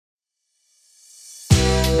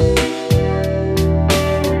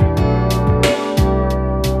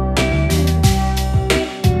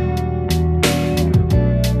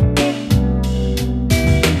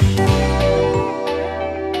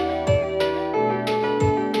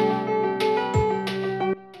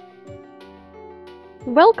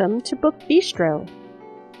Welcome to Book Bistro,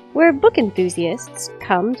 where book enthusiasts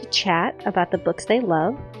come to chat about the books they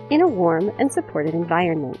love in a warm and supportive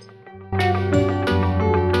environment.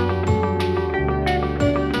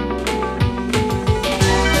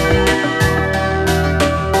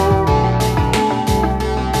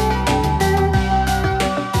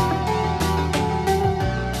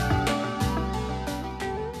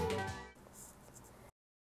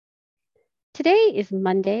 Today is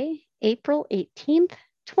Monday, April 18th,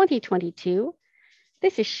 2022.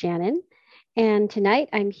 This is Shannon, and tonight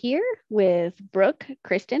I'm here with Brooke,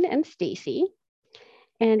 Kristen, and Stacy,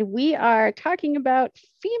 and we are talking about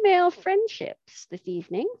female friendships this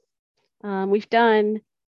evening. We've done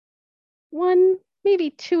one, maybe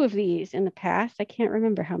two of these in the past. I can't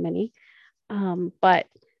remember how many, but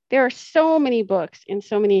there are so many books in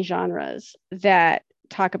so many genres that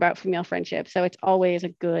talk about female friendships, so it's always a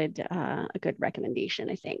good recommendation,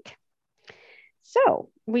 I think. So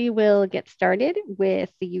we will get started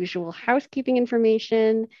with the usual housekeeping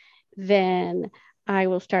information. Then I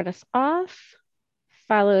will start us off,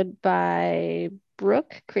 followed by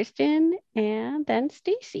Brooke, Kristen, and then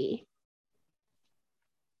Stacy.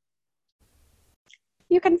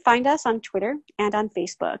 You can find us on Twitter and on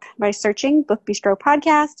Facebook by searching Book Bistro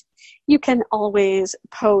Podcast. You can always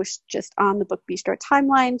post just on the Book Bistro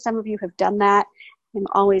timeline. Some of you have done that. I'm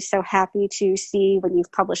always so happy to see when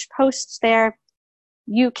you've published posts there.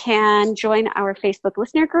 You can join our Facebook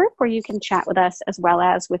listener group where you can chat with us as well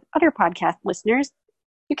as with other podcast listeners.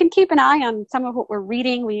 You can keep an eye on some of what we're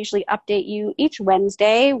reading. We usually update you each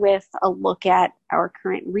Wednesday with a look at our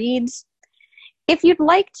current reads. If you'd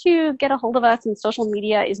like to get a hold of us and social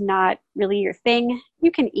media is not really your thing, you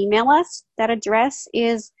can email us. That address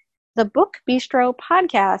is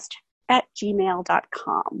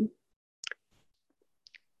thebookbistropodcast@gmail.com.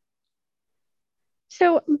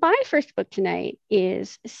 So my first book tonight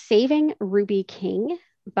is Saving Ruby King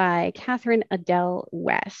by Catherine Adele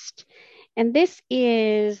West. And this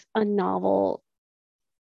is a novel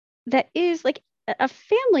that is like a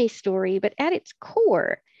family story, but at its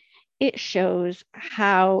core, it shows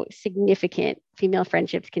how significant female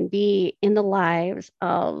friendships can be in the lives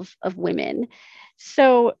of women.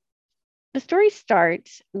 So the story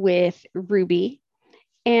starts with Ruby,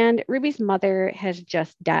 and Ruby's mother has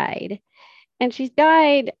just died. And she's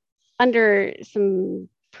died under some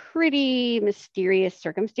pretty mysterious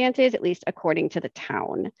circumstances, at least according to the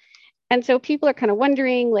town. And so people are kind of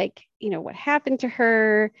wondering, like, what happened to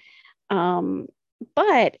her?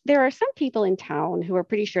 But there are some people in town who are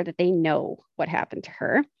pretty sure that they know what happened to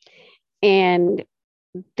her. And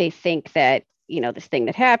they think that, this thing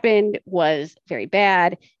that happened was very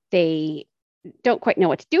bad. They don't quite know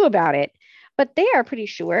what to do about it, but they are pretty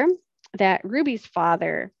sure that Ruby's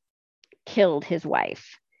father killed his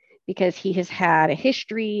wife because he has had a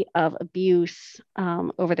history of abuse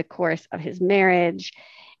over the course of his marriage.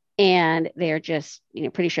 And they're just,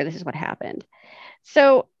 pretty sure this is what happened.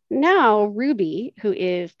 So now Ruby, who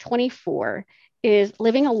is 24, is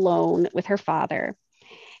living alone with her father.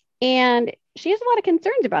 And she has a lot of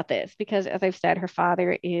concerns about this because, as I've said, her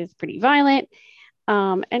father is pretty violent.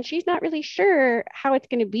 And she's not really sure how it's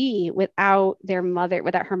going to be without her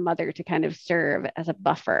mother to kind of serve as a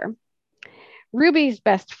buffer. Ruby's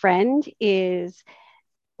best friend is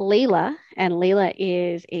Layla, and Layla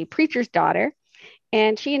is a preacher's daughter.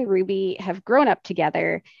 And she and Ruby have grown up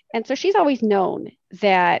together. And so she's always known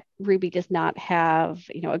that Ruby does not have,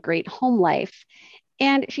 a great home life.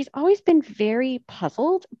 And she's always been very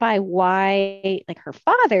puzzled by why, like, her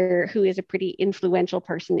father, who is a pretty influential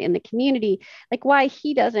person in the community, like, why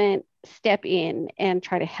he doesn't step in and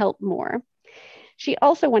try to help more. She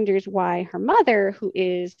also wonders why her mother, who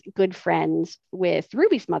is good friends with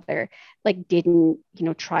Ruby's mother, like, didn't,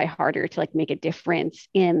 try harder to, like, make a difference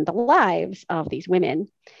in the lives of these women.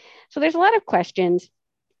 So there's a lot of questions,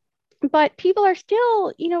 but people are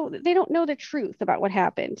still, they don't know the truth about what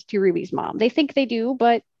happened to Ruby's mom. They think they do,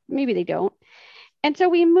 but maybe they don't. And so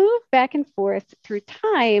we move back and forth through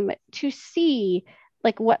time to see,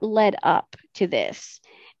 like, what led up to this.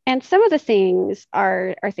 And some of the things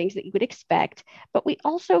are things that you would expect, but we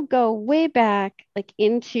also go way back, like,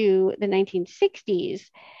 into the 1960s,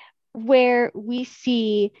 where we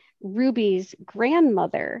see Ruby's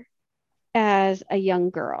grandmother as a young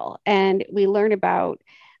girl. And we learn about,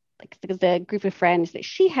 like, the group of friends that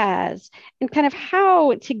she has and kind of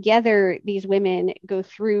how together these women go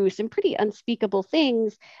through some pretty unspeakable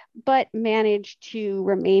things, but manage to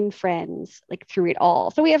remain friends, like, through it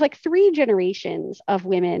all. So we have, like, three generations of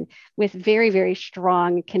women with very, very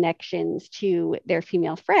strong connections to their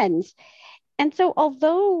female friends. And so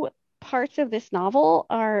although parts of this novel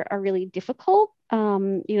are really difficult.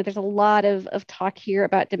 There's a lot of talk here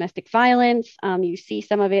about domestic violence. You see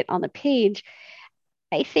some of it on the page.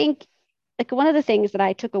 I think like one of the things that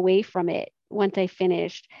I took away from it once I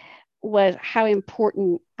finished was how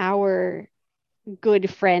important our good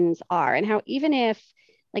friends are, and how even if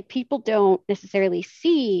like people don't necessarily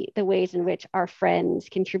see the ways in which our friends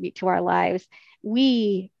contribute to our lives,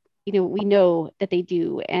 we we know that they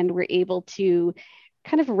do, and we're able to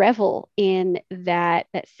kind of revel in that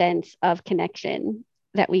sense of connection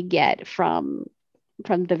that we get from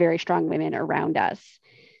the very strong women around us.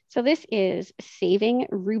 So this is Saving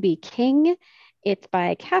Ruby King. It's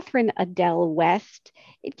by Catherine Adele West.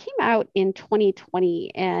 It came out in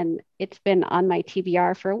 2020 and it's been on my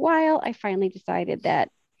TBR for a while. I finally decided that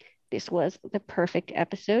this was the perfect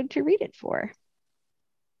episode to read it for.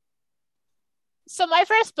 So my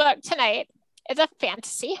first book tonight is a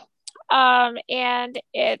fantasy, and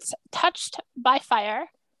it's Touched by Fire,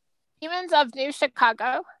 Demons of New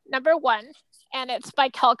Chicago, #1, and it's by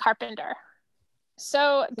Kel Carpenter.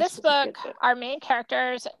 So this book, our main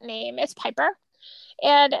character's name is Piper,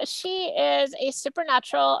 and she is a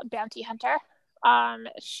supernatural bounty hunter.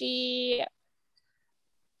 She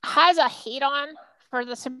has a hate on for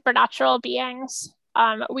the supernatural beings.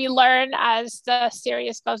 We learn as the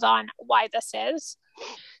series goes on why this is.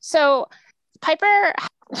 So Piper,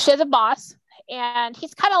 she has a boss, and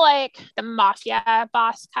he's kind of like the mafia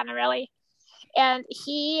boss, kind of really. And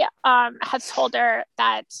he has told her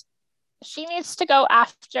that she needs to go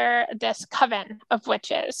after this coven of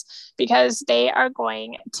witches because they are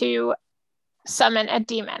going to summon a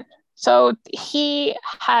demon. So he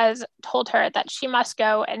has told her that she must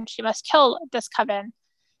go and she must kill this coven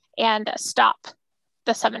and stop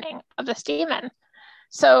the summoning of this demon.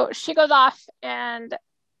 So she goes off and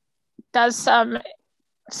does some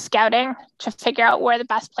scouting to figure out where the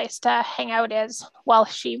best place to hang out is while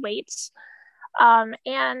she waits.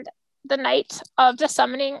 And the night of the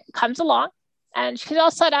summoning comes along and she's all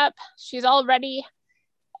set up, she's all ready.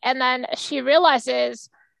 And then she realizes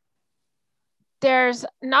there's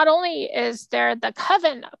not only is there the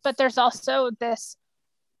coven, but there's also this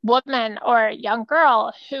woman or young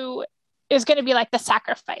girl who is going to be like the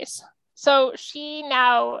sacrifice. So she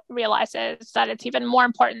now realizes that it's even more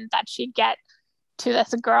important that she get to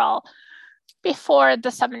this girl before the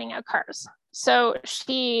summoning occurs. So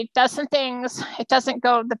she does some things. It doesn't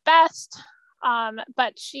go the best,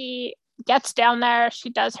 but she gets down there. She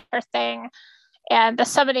does her thing, and the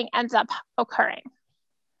summoning ends up occurring.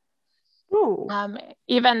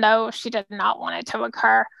 Even though she did not want it to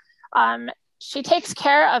occur. She takes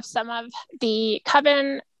care of some of the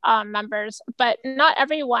coven members, but not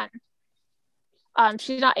everyone.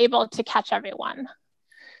 She's not able to catch everyone.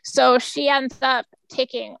 So she ends up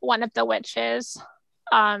taking one of the witches.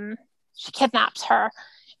 She kidnaps her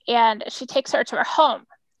and she takes her to her home.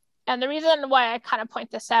 And the reason why I kind of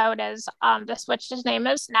point this out is this witch's name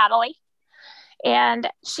is Natalie. And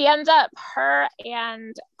her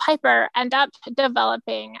and Piper end up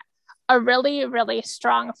developing a really, really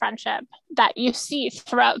strong friendship that you see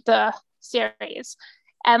throughout the series.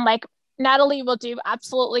 And like Natalie will do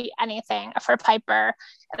absolutely anything for Piper.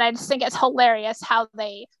 And I just think it's hilarious how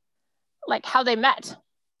they met.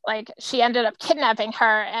 Like she ended up kidnapping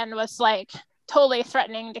her and was like totally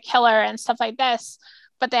threatening to kill her and stuff like this.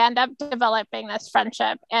 But they end up developing this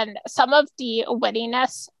friendship, and some of the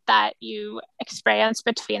wittiness that you experience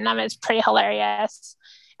between them is pretty hilarious.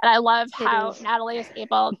 And I love how Natalie is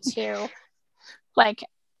able to, like,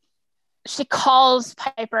 she calls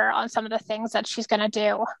Piper on some of the things that she's going to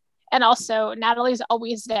do. And also, Natalie's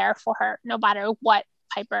always there for her, no matter what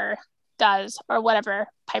Piper does or whatever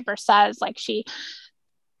Piper says. Like, she,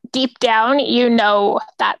 deep down, you know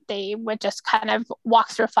that they would just kind of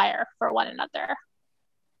walk through fire for one another.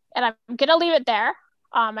 And I'm going to leave it there.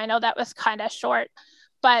 I know that was kind of short,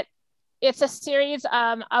 but it's a series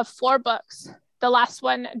of 4 books. The last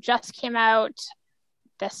one just came out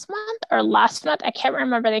this month or last month. I can't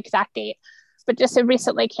remember the exact date, but just it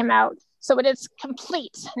recently came out. So it is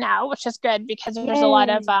complete now, which is good because there's a lot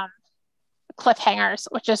of cliffhangers,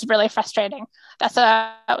 which is really frustrating.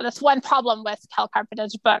 That's one problem with Kel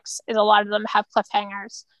Carpenter's books is a lot of them have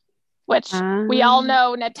cliffhangers, which we all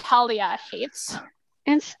know Natalia hates.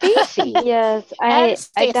 And Stacy. Yes, that's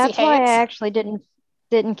why I actually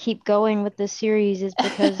didn't keep going with this series is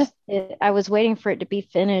because I was waiting for it to be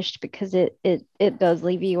finished because it does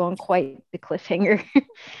leave you on quite the cliffhanger.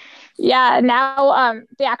 Yeah, now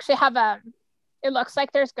they actually have it looks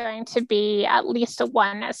like there's going to be at least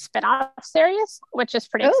one spin-off series, which is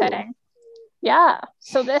pretty exciting. Yeah,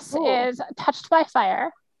 so this is Touched by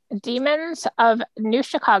Fire. Demons of New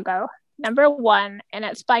Chicago, #1, and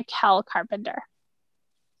it's by Kel Carpenter.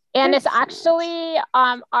 And it's actually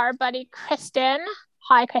our buddy Kristen.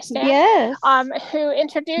 Hi, Kristen. Yes. Who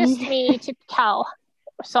introduced me to Kel.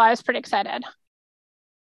 So I was pretty excited.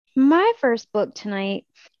 My first book tonight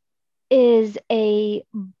is a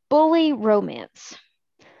bully romance.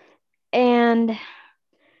 And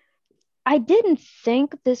I didn't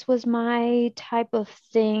think this was my type of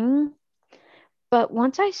thing, but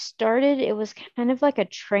once I started, it was kind of like a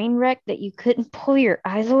train wreck that you couldn't pull your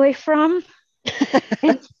eyes away from.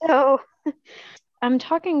 And so I'm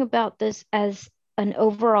talking about this as an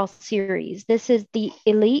overall series. This is the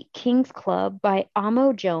Elite Kings Club by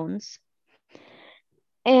Amo Jones.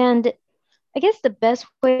 And I guess the best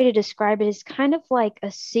way to describe it is kind of like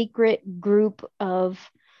a secret group of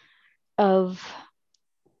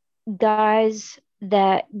guys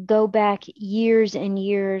that go back years and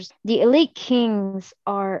years. The Elite Kings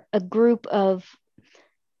are a group of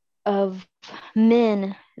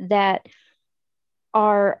men that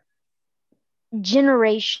are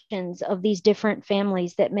generations of these different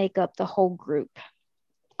families that make up the whole group.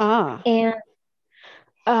 And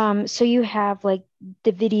so you have like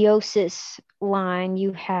the Vidiosis line,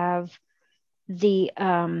 you have the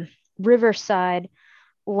Riverside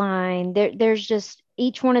line. There's just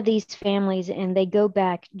each one of these families, and they go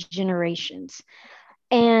back generations.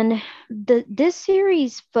 And this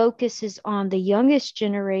series focuses on the youngest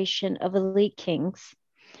generation of Elite Kings.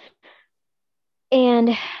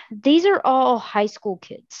 And these are all high school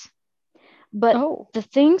kids. But the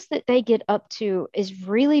things that they get up to is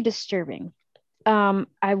really disturbing.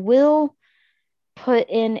 I will put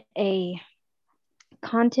in a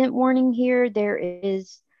content warning here. There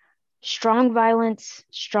is strong violence,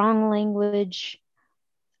 strong language,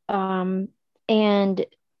 and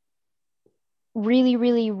really,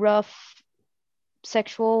 really rough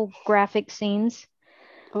sexual graphic scenes.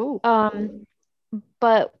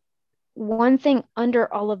 But one thing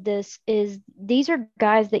under all of this is these are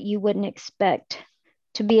guys that you wouldn't expect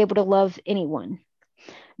to be able to love anyone.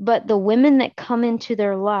 But the women that come into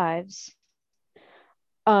their lives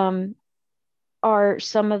are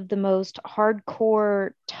some of the most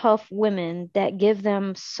hardcore, tough women that give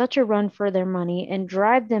them such a run for their money and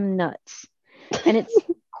drive them nuts. And it's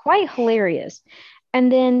quite hilarious.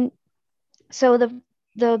 And then, so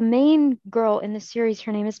the main girl in the series,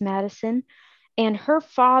 her name is Madison, and her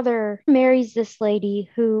father marries this lady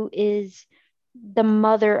who is the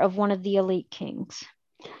mother of one of the Elite Kings.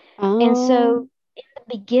 And so in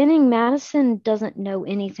the beginning, Madison doesn't know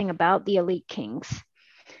anything about the Elite Kings.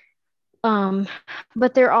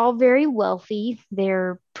 But they're all very wealthy.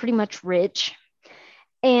 They're pretty much rich.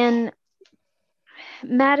 And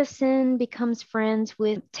Madison becomes friends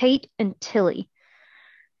with Tate and Tilly.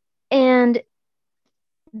 And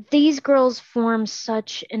these girls form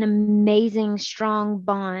such an amazing, strong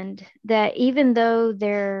bond that even though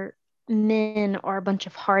their men are a bunch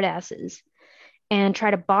of hard asses and try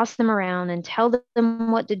to boss them around and tell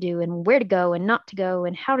them what to do and where to go and not to go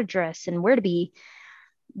and how to dress and where to be,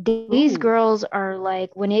 these girls are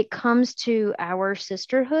like, when it comes to our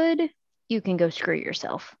sisterhood, you can go screw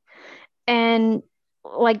yourself. And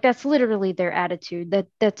like, that's literally their attitude.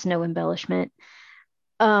 That's no embellishment.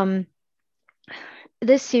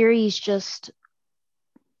 This series just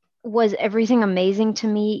was everything amazing to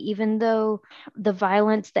me, even though the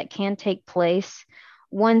violence that can take place.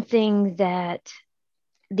 One thing that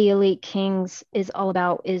the Elite Kings is all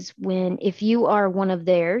about is if you are one of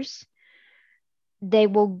theirs, they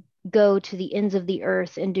will go to the ends of the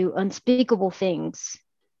earth and do unspeakable things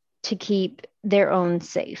to keep their own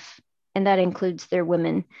safe. And that includes their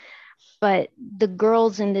women. But the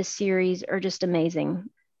girls in this series are just amazing.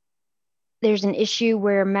 There's an issue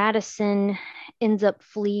where Madison ends up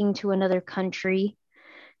fleeing to another country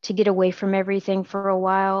to get away from everything for a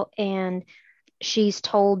while. And she's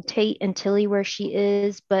told Tate and Tilly where she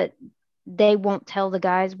is, but they won't tell the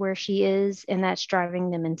guys where she is. And that's driving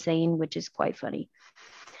them insane, which is quite funny.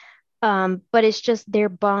 But it's just their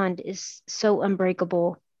bond is so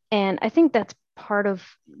unbreakable. And I think that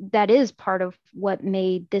is part of what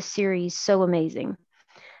made this series so amazing.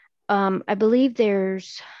 I believe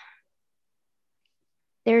there's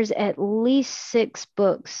at least 6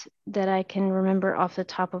 books that I can remember off the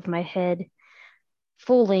top of my head,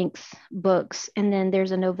 full-length books, and then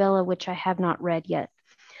there's a novella which I have not read yet.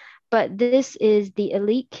 But this is the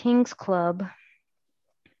Elite Kings Club.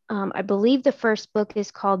 I believe the first book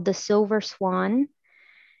is called The Silver Swan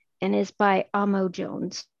and is by Amo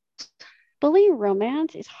Jones. Bully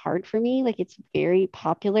romance is hard for me. Like, it's very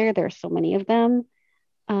popular. There are so many of them.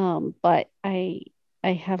 But I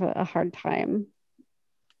have a hard time.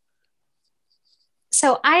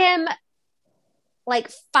 So I am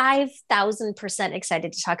like 5,000%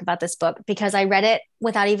 excited to talk about this book because I read it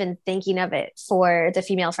without even thinking of it for the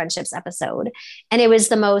Female Friendships episode. And it was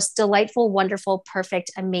the most delightful, wonderful, perfect,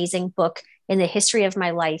 amazing book in the history of my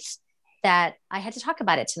life that I had to talk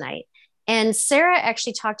about it tonight. And Sarah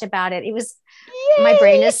actually talked about it. It was, my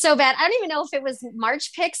brain is so bad. I don't even know if it was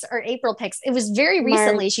March picks or April picks. It was very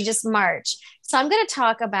recently. She just March. So I'm going to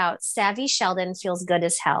talk about Savvy Sheldon Feels Good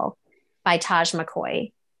as Hell by Taj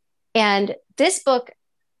McCoy. And this book,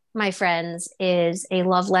 my friends, is a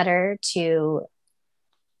love letter to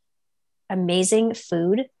amazing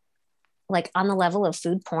food, like on the level of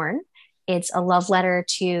food porn. It's a love letter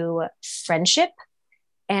to friendship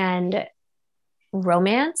and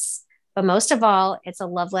romance. But most of all, it's a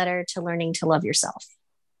love letter to learning to love yourself.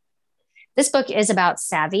 This book is about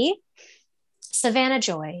Savvy, Savannah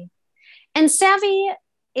Joy. And Savvy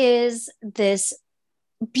is this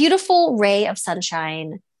beautiful ray of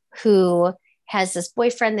sunshine who has this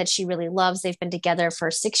boyfriend that she really loves. They've been together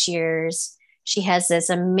for 6 years. She has this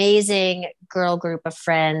amazing girl group of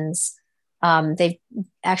friends. They've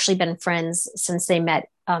actually been friends since they met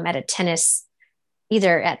at a tennis,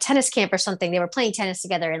 either at tennis camp or something. They were playing tennis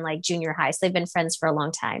together in like junior high. So they've been friends for a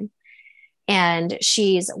long time. And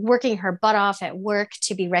she's working her butt off at work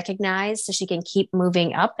to be recognized so she can keep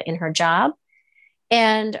moving up in her job.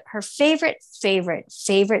 And her favorite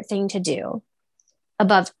thing to do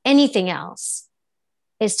above anything else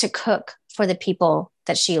is to cook for the people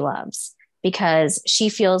that she loves, because she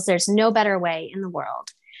feels there's no better way in the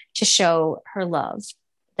world to show her love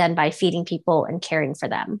than by feeding people and caring for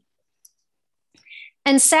them.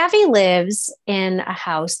 And Savvy lives in a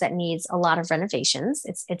house that needs a lot of renovations.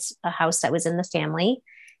 It's a house that was in the family.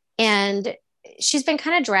 And she's been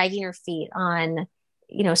kind of dragging her feet on,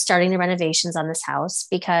 starting the renovations on this house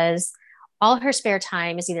because all her spare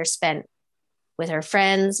time is either spent with her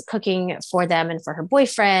friends, cooking for them and for her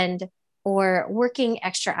boyfriend, or working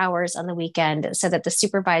extra hours on the weekend so that the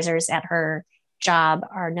supervisors at her job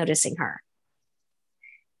are noticing her.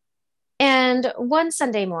 And one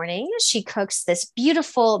Sunday morning, she cooks this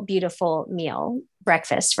beautiful, beautiful meal,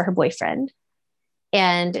 breakfast for her boyfriend.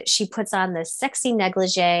 And she puts on this sexy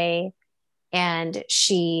negligee and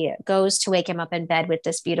she goes to wake him up in bed with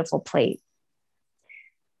this beautiful plate.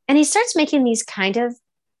 And he starts making these kind of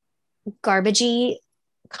garbagey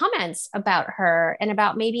comments about her and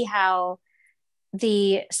about maybe how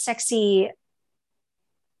the sexy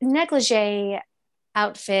negligee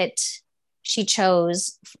outfit she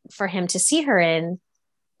chose for him to see her in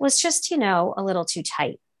was just, a little too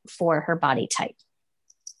tight for her body type.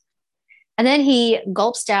 And then he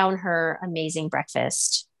gulps down her amazing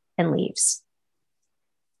breakfast and leaves.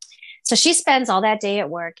 So she spends all that day at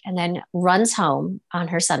work and then runs home on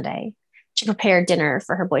her Sunday to prepare dinner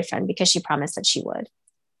for her boyfriend because she promised that she would.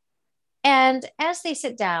 And as they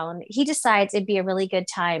sit down, he decides it'd be a really good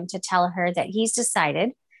time to tell her that he's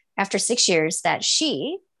decided after 6 years that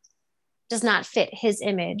she does not fit his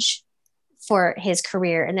image for his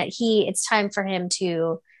career and that it's time for him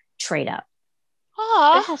to trade up.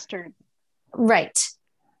 Bastard. Right.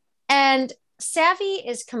 And Savvy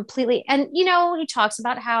is completely, and he talks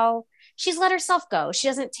about how she's let herself go. She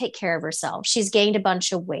doesn't take care of herself. She's gained a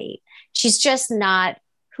bunch of weight. She's just not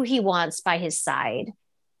who he wants by his side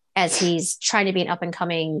as he's trying to be an up and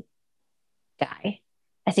coming guy.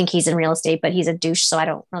 I think he's in real estate, but he's a douche, so I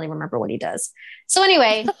don't really remember what he does. So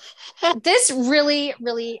anyway, this really,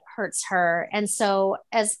 really hurts her. And so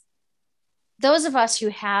as those of us who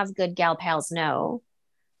have good gal pals know,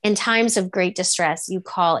 in times of great distress, you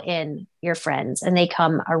call in your friends and they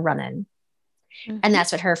come a running. Mm-hmm. And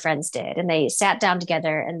that's what her friends did. And they sat down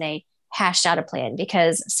together and they hashed out a plan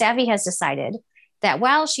because Savvy has decided that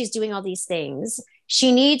while she's doing all these things,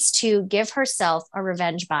 she needs to give herself a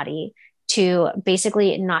revenge body to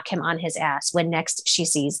basically knock him on his ass when next she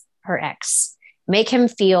sees her ex, make him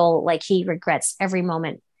feel like he regrets every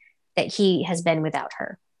moment that he has been without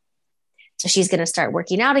her. So she's going to start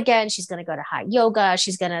working out again. She's going to go to hot yoga.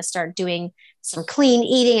 She's going to start doing some clean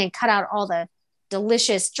eating and cut out all the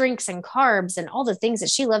delicious drinks and carbs and all the things that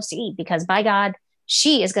she loves to eat because by God,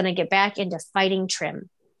 she is going to get back into fighting trim.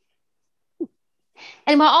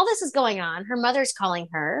 And while all this is going on, her mother's calling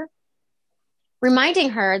her,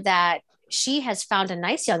 reminding her that she has found a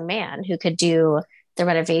nice young man who could do the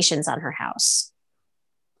renovations on her house.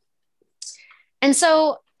 And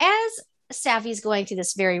so as Savvy's going through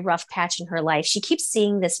this very rough patch in her life, she keeps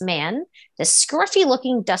seeing this man, this scruffy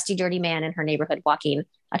looking, dusty, dirty man in her neighborhood walking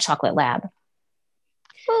a chocolate lab.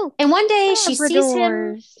 Oh, and one day she sees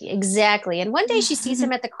him. Exactly. And one day she sees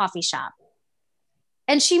him at the coffee shop.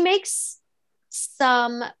 And she makes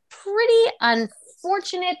some pretty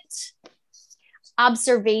unfortunate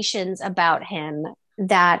observations about him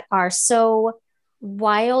that are so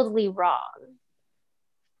wildly wrong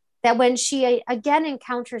that when she again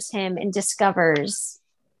encounters him and discovers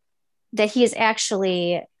that he is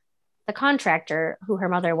actually the contractor who her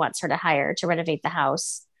mother wants her to hire to renovate the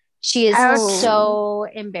house, she is so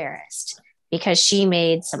embarrassed because she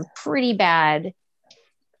made some pretty bad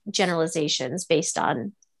generalizations based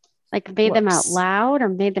on like made them out loud or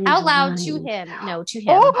made them out loud mind? To him. No, to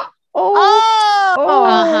him.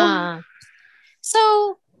 Oh.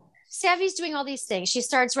 So Savvy's doing all these things. She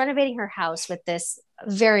starts renovating her house with this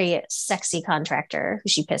very sexy contractor who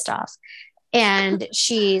she pissed off. And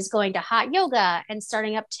she's going to hot yoga and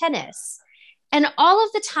starting up tennis. And all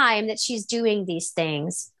of the time that she's doing these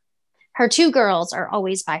things, her two girls are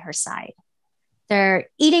always by her side. They're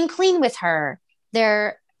eating clean with her.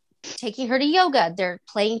 They're taking her to yoga. They're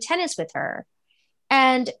playing tennis with her.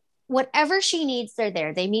 And whatever she needs, they're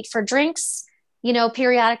there. They meet for drinks,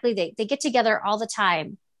 periodically. They get together all the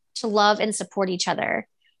time to love and support each other.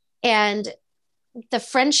 And the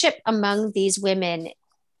friendship among these women,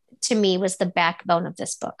 to me, was the backbone of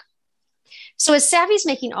this book. So as Savvy's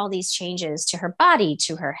making all these changes to her body,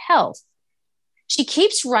 to her health, she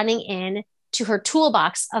keeps running in to her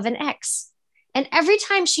toolbox of an ex. And every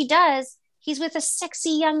time she does, he's with a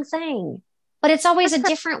sexy young thing, but it's always a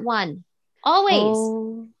different one. Always.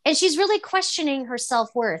 Oh. And she's really questioning her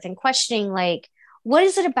self-worth and questioning, like, what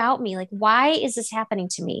is it about me? Like, why is this happening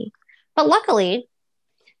to me? But luckily,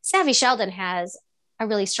 Savvy Sheldon has a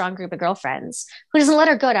really strong group of girlfriends who doesn't let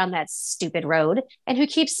her go down that stupid road and who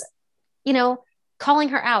keeps, calling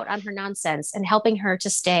her out on her nonsense and helping her to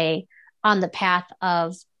stay on the path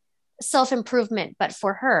of self-improvement, but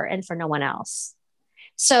for her and for no one else.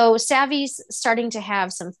 So Savvy's starting to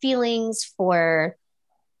have some feelings for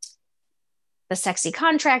the sexy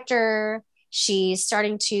contractor. She's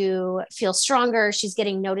starting to feel stronger. She's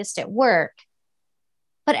getting noticed at work.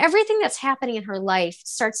 But everything that's happening in her life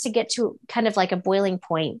starts to get to kind of like a boiling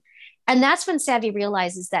point. And that's when Savvy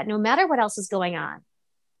realizes that no matter what else is going on,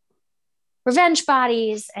 revenge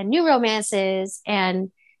bodies and new romances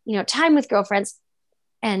and, time with girlfriends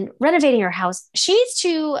and renovating her house, she needs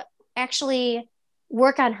to actually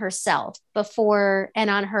work on herself before, and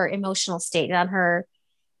on her emotional state, and on her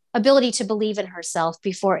ability to believe in herself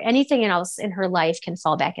before anything else in her life can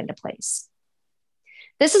fall back into place.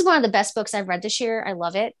 This is one of the best books I've read this year. I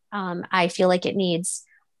love it. I feel like it needs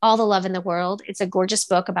all the love in the world. It's a gorgeous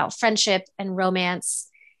book about friendship and romance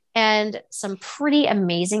and some pretty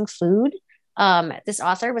amazing food. This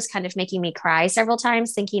author was kind of making me cry several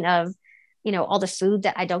times thinking of, all the food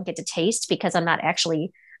that I don't get to taste because I'm not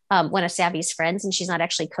actually one of Savvy's friends and she's not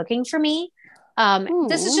actually cooking for me.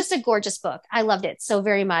 This is just a gorgeous book. I loved it so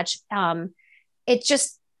very much.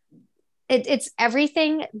 It's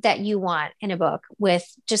everything that you want in a book, with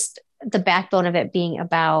just the backbone of it being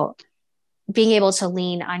about being able to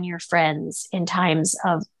lean on your friends in times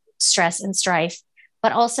of stress and strife,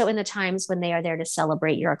 but also in the times when they are there to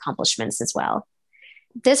celebrate your accomplishments as well.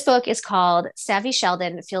 This book is called Savvy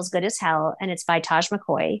Sheldon Feels Good as Hell, and it's by Taj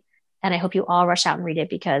McCoy. And I hope you all rush out and read it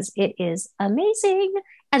because it is amazing.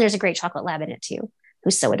 And there's a great chocolate lab in it too,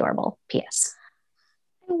 who's so adorable. P.S.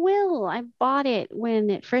 I will. I bought it when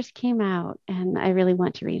it first came out and I really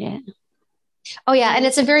want to read it. Oh yeah. And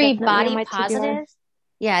it's a very body positive.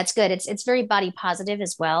 Yeah, it's good. It's very body positive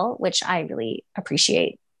as well, which I really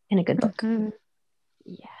appreciate in a good book. Mm-hmm.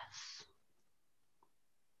 Yes.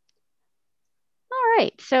 All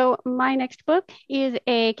right. So my next book is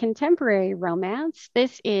a contemporary romance.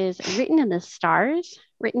 This is Written in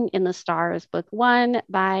the Stars, Book 1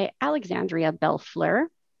 by Alexandria Bellefleur.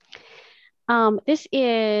 This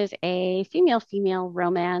is a female-female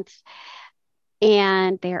romance,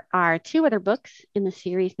 and there are 2 other books in the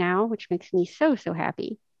series now, which makes me so, so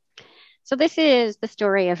happy. So this is the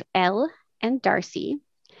story of Elle and Darcy.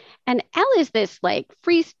 And Elle is this like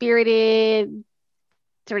free-spirited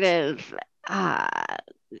sort of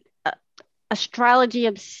astrology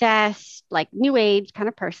obsessed, like new age kind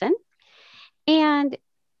of person. And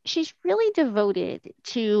she's really devoted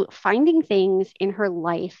to finding things in her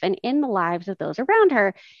life and in the lives of those around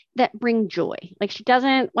her that bring joy. Like she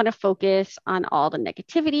doesn't want to focus on all the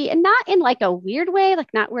negativity, and not in like a weird way,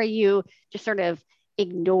 like not where you just sort of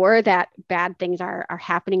ignore that bad things are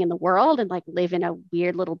happening in the world and like live in a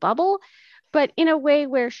weird little bubble, but in a way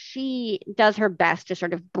where she does her best to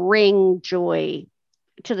sort of bring joy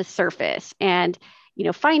to the surface and,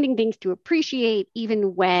 finding things to appreciate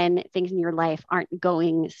even when things in your life aren't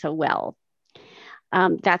going so well.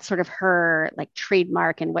 That's sort of her like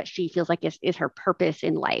trademark and what she feels like is her purpose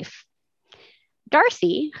in life.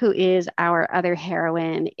 Darcy, who is our other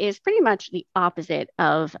heroine, is pretty much the opposite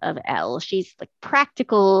of Elle. She's like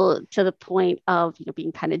practical to the point of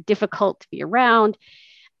being kind of difficult to be around.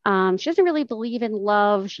 She doesn't really believe in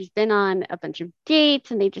love. She's been on a bunch of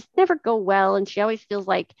dates and they just never go well. And she always feels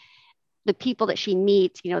like the people that she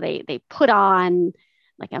meets, they put on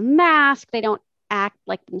like a mask. They don't act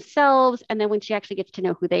like themselves. And then when she actually gets to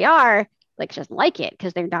know who they are, like she doesn't like it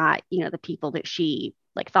because they're not, the people that she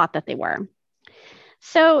like thought that they were.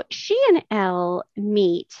 So she and Elle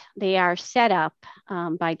meet. They are set up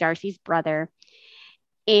by Darcy's brother,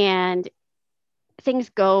 and things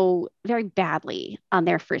go very badly on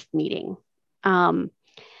their first meeting.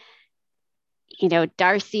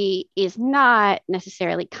 Darcy is not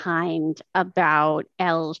necessarily kind about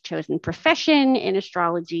Elle's chosen profession in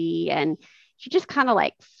astrology, and she just kind of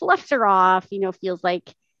like fluffs her off, feels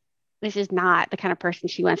like this is not the kind of person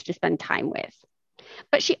she wants to spend time with.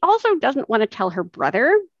 But she also doesn't want to tell her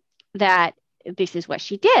brother that this is what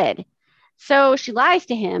she did. So she lies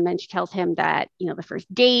to him and she tells him that, the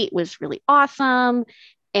first date was really awesome.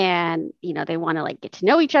 And, they want to like get to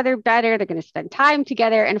know each other better. They're going to spend time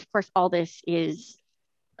together. And of course, all this is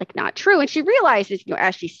like not true. And she realizes,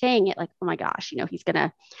 as she's saying it, like, oh my gosh, he's going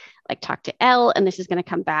to like talk to Elle and this is going to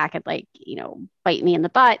come back and like, bite me in the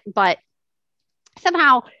butt. But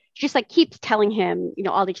somehow she just like keeps telling him,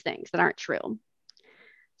 all these things that aren't true.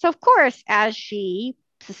 So of course, as she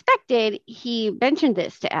suspected, he mentioned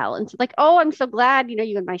this to Elle and said like, oh, I'm so glad,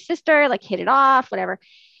 you and my sister like hit it off, whatever.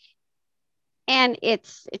 And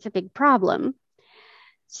it's a big problem.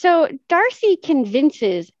 So Darcy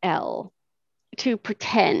convinces Elle to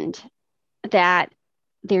pretend that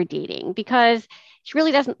they're dating because she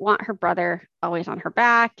really doesn't want her brother always on her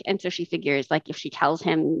back. And so she figures like if she tells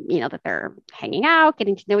him, that they're hanging out,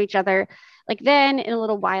 getting to know each other, like then in a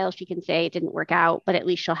little while she can say it didn't work out, but at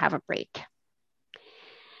least she'll have a break.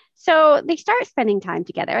 So they start spending time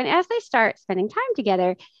together. And as they start spending time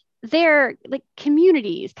together, their like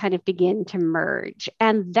communities kind of begin to merge.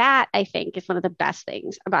 And that I think is one of the best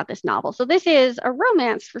things about this novel. So this is a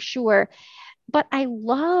romance for sure, but I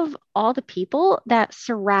love all the people that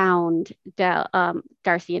surround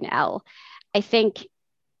Darcy and Elle. I think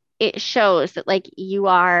it shows that like you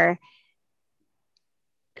are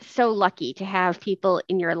so lucky to have people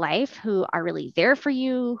in your life who are really there for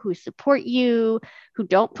you, who support you, who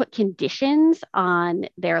don't put conditions on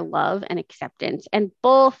their love and acceptance. And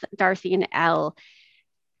both Darcy and Elle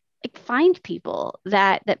like find people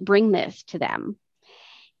that bring this to them.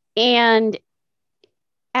 And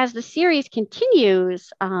as the series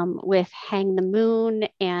continues with Hang the Moon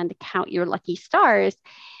and Count Your Lucky Stars,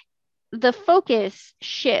 the focus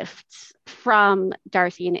shifts from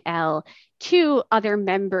Darcy and Elle to other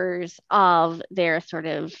members of their sort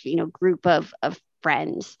of, group of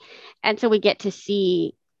friends. And so we get to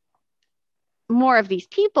see more of these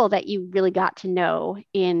people that you really got to know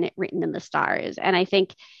in Written in the Stars. And I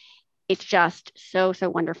think it's just so, so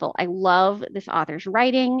wonderful. I love this author's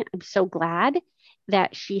writing. I'm so glad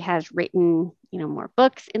that she has written, more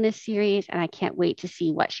books in this series. And I can't wait to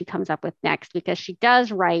see what she comes up with next because she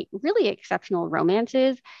does write really exceptional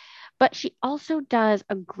romances, but she also does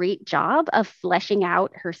a great job of fleshing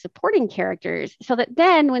out her supporting characters so that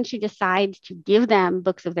then when she decides to give them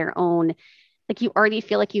books of their own, like you already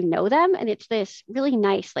feel like you know them. And it's this really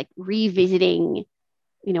nice, like revisiting,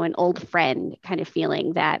 an old friend kind of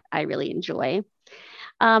feeling that I really enjoy.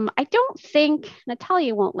 I don't think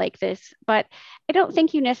Natalia won't like this, but I don't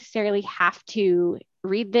think you necessarily have to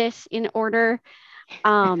read this in order.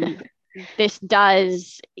 This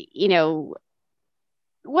does,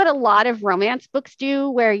 what a lot of romance books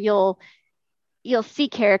do, where you'll see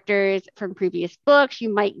characters from previous books.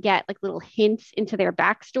 You might get like little hints into their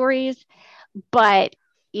backstories, but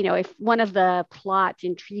if one of the plots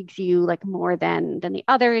intrigues you like more than the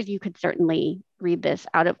others, you could certainly read this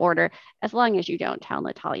out of order. As long as you don't tell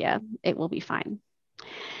Natalia, it will be fine.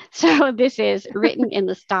 So this is Written in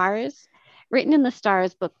the Stars,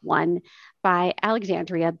 Book 1 by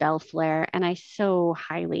Alexandria Bellfleur, and I so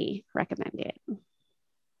highly recommend it.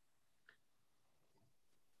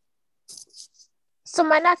 So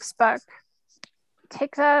my next book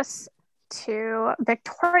takes us to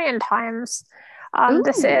Victorian times.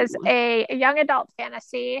 This is a young adult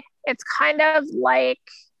fantasy. It's kind of like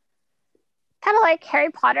Harry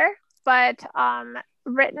Potter, but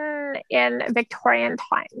written in Victorian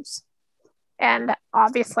times, and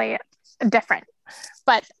obviously different.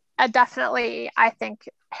 But definitely, I think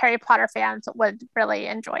Harry Potter fans would really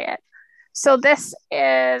enjoy it. So this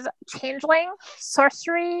is Changeling,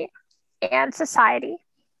 Sorcery, and Society,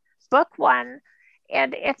 Book 1,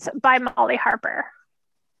 and it's by Molly Harper.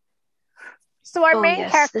 So our Oh main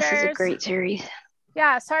yes, characters. this is a great series.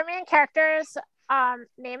 Yeah, so our main character's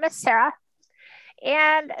name is Sarah,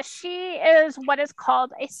 and she is what is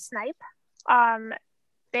called a snipe.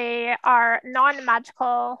 They are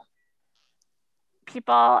non-magical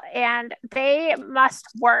people, and they must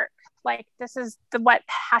work. Like, this is what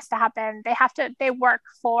has to happen. They work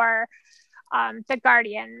for the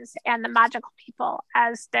guardians and the magical people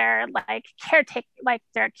as their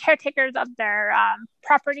they're caretakers of their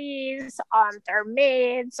properties, their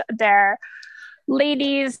maids, their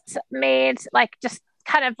ladies maids, like just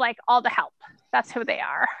kind of like all the help. That's who they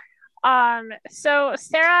are. So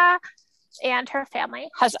Sarah and her family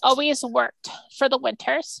has always worked for the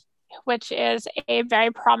Winters, which is a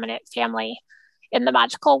very prominent family in the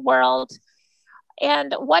magical world.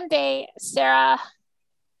 And one day, Sarah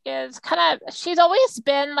she's always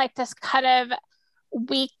been like this kind of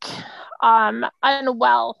weak,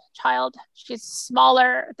 unwell child. She's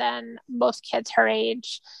smaller than most kids her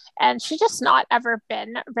age, and she's just not ever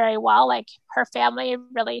been very well. Like, her family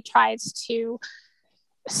really tries to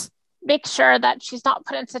make sure that she's not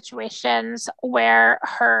put in situations where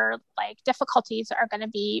her like difficulties are going to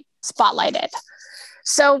be spotlighted.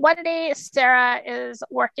 So one day, Sarah is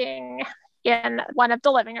working in one of the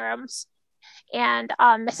living rooms, and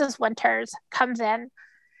Mrs. Winters comes in,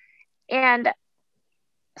 and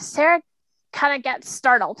Sarah kind of gets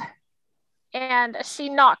startled, and she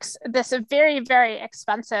knocks this very, very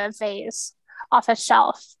expensive vase off a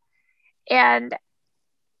shelf, and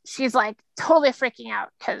she's like totally freaking out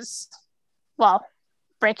because, well,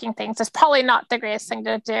 breaking things is probably not the greatest thing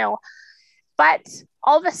to do. But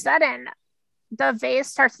all of a sudden, the vase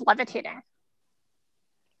starts levitating,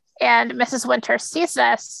 and Mrs. Winters sees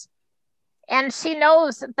this, and she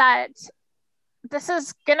knows that this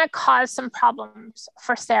is going to cause some problems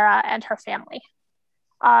for Sarah and her family.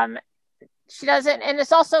 She doesn't, and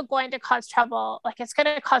it's also going to cause trouble. Like, it's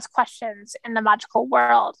going to cause questions in the magical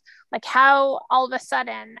world. Like, how all of a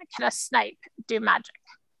sudden can a snipe do magic?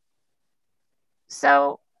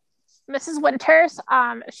 So Mrs. Winters,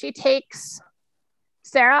 she takes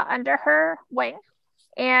Sarah under her wing,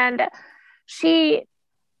 and she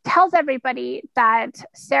tells everybody that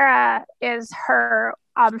Sarah is her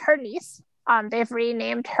niece. They've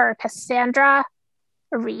renamed her Cassandra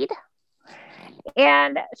Reed,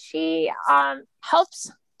 and she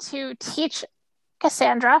helps to teach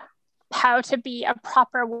Cassandra how to be a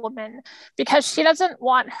proper woman, because she doesn't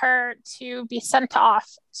want her to be sent off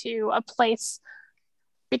to a place,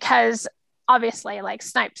 because obviously, like,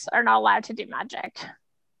 snipes are not allowed to do magic.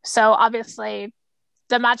 So obviously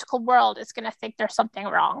the magical world is going to think there's something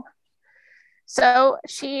wrong. So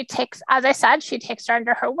she takes, as I said, she takes her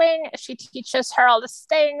under her wing. She teaches her all these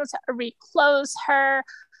things, reclothes her.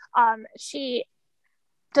 She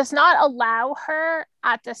does not allow her,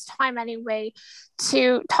 at this time anyway,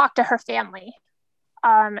 to talk to her family.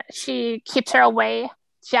 She keeps her away.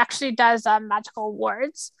 She actually does magical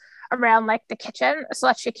wards around like the kitchen so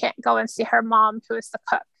that she can't go and see her mom, who is the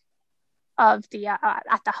cook of the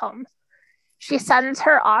at the home. She sends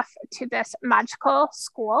her off to this magical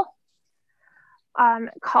school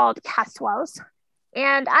called Caswell's.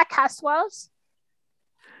 And at Caswell's,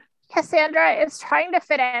 Cassandra is trying to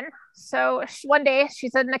fit in. So one day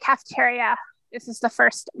she's in the cafeteria. This is the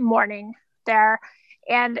first morning there.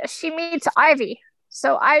 And she meets Ivy.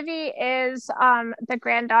 So Ivy is the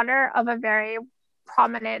granddaughter of a very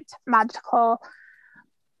prominent magical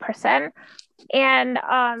person. And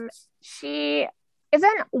she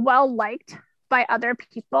isn't well liked by other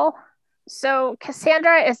people. So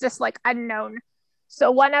Cassandra is this like unknown.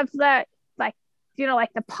 So one of the like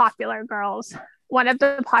the popular girls,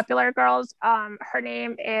 her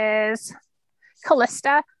name is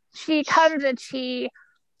Callista. She comes and she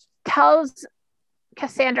tells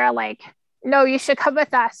Cassandra, like, no, you should come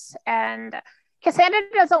with us. And Cassandra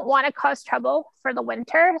doesn't want to cause trouble for the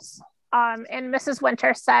Winters. And Mrs.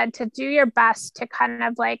 Winter said to do your best to kind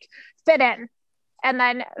of like fit in, and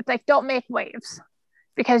then like don't make waves,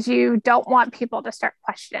 because you don't want people to start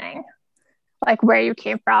questioning like where you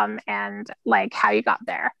came from and like how you got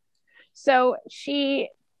there. So she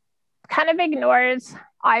kind of ignores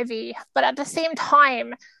Ivy, but at the same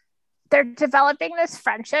time, they're developing this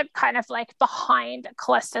friendship kind of like behind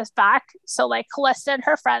Callista's back. So like Callista and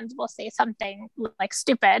her friends will say something like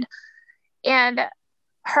stupid, and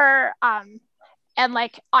her and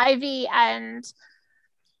like Ivy and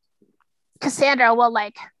Cassandra will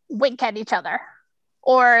like wink at each other,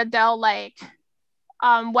 or they'll like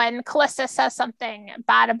when Callista says something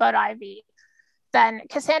bad about Ivy, then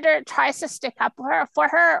Cassandra tries to stick up for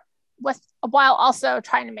her while also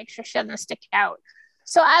trying to make sure she doesn't stick out.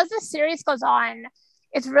 So as the series goes on,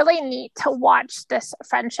 it's really neat to watch this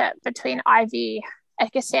friendship between Ivy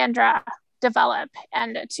and Cassandra develop,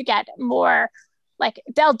 and to get more, like,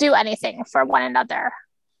 they'll do anything for one another.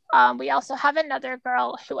 We also have another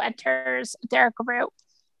girl who enters their group.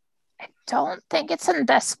 I don't think it's in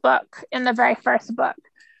this book, in the very first book,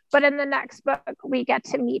 but in the next book, we get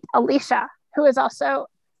to meet Alicia, who is also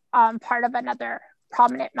part of another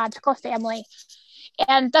prominent magical family.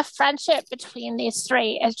 And the friendship between these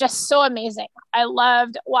three is just so amazing. I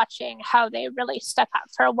loved watching how they really stuck up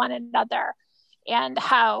for one another, and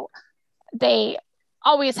how they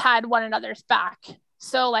always had one another's back.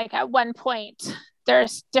 So, like, at one point,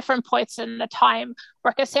 there's different points in the time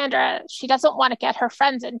where Cassandra, she doesn't want to get her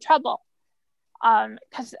friends in trouble,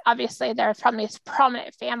 because obviously they're from these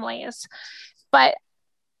prominent families. But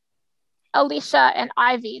Alicia and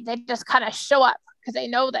Ivy, they just kind of show up because they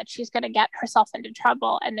know that she's going to get herself into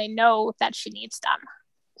trouble, and they know that she needs them.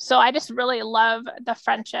 So I just really love the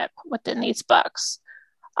friendship within these books.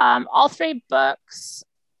 All three books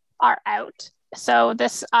are out. So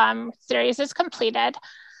this series is completed.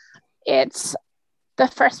 The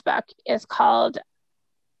first book is called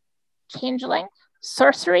Changeling,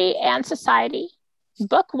 Sorcery and Society,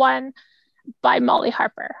 Book 1 by Molly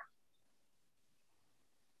Harper.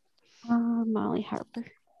 Molly Harper.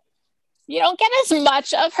 You don't get as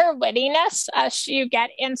much of her wittiness as you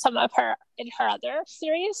get in her other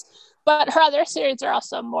series, but her other series are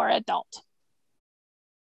also more adult.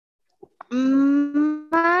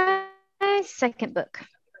 My second book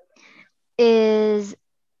is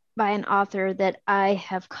by an author that I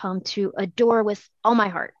have come to adore with all my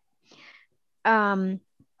heart.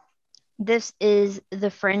 This is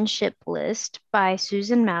The Friendship List by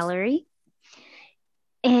Susan Mallery.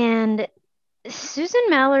 And Susan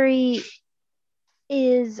Mallery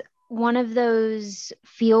is one of those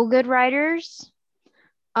feel-good writers.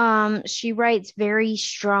 She writes very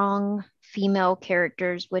strong female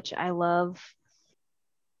characters, which I love.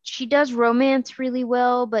 She does romance really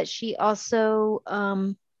well, but she also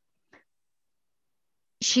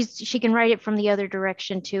she can write it from the other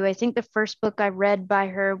direction too. I think the first book I read by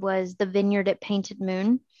her was The Vineyard at Painted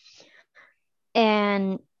Moon,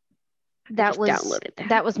 and that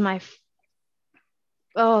was my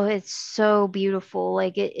oh, it's so beautiful.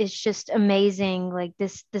 Like it's just amazing. Like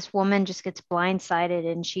this woman just gets blindsided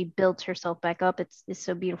and she builds herself back up. It's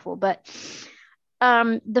so beautiful. But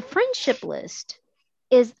The Friendship List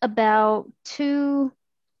is about two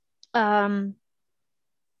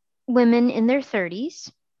women in their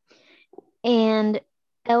 30s, and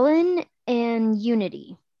Ellen and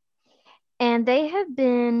Unity. And they have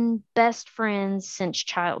been best friends since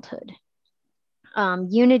childhood.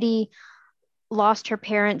 Unity lost her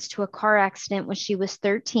parents to a car accident when she was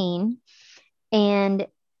 13. And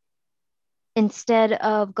instead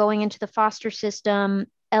of going into the foster system,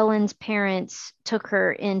 Ellen's parents took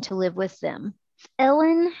her in to live with them.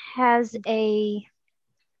 Ellen has I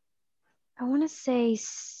want to say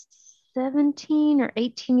 17 or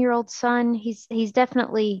 18-year-old son. He's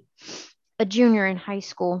definitely a junior in high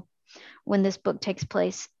school when this book takes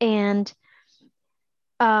place. And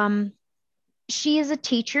she is a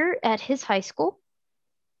teacher at his high school.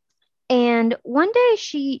 And one day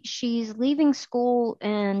she's leaving school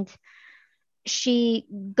and she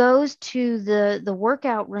goes to the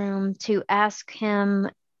workout room to ask him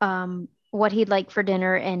what he'd like for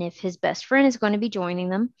dinner and if his best friend is going to be joining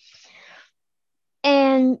them.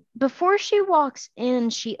 And before she walks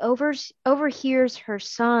in, she overhears her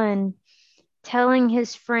son telling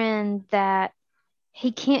his friend that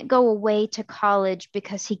he can't go away to college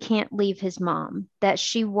because he can't leave his mom, that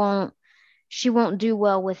she won't do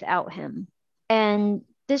well without him. And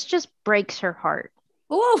this just breaks her heart.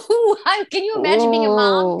 Whoa, can you imagine being a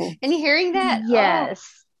mom and hearing that?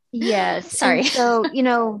 Yes. Yes. Sorry.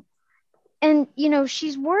 And so,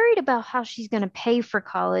 she's worried about how she's going to pay for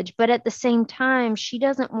college, but at the same time, she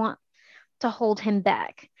doesn't want to hold him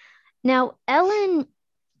back. Now, Ellen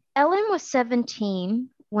was 17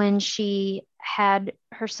 when she had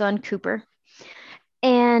her son Cooper.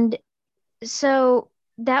 And so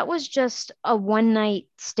that was just a one night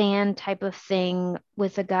stand type of thing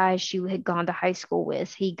with a guy she had gone to high school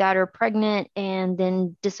with. He got her pregnant and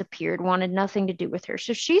then disappeared, wanted nothing to do with her.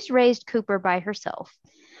 So she's raised Cooper by herself.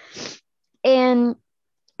 And,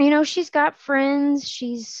 she's got friends.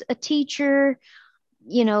 She's a teacher.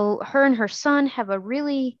 Her and her son have a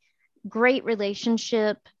really great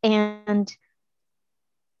relationship. And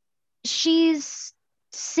she's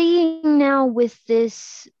seeing now with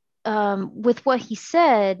this, with what he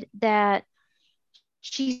said, that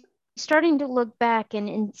she's starting to look back, and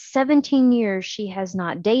in 17 years, she has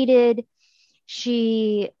not dated.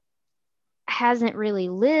 She hasn't really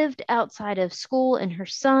lived outside of school and her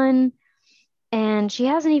son, and she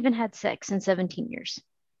hasn't even had sex in 17 years.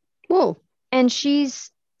 Whoa. And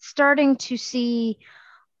she's starting to see,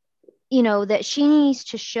 that she needs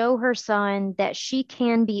to show her son that she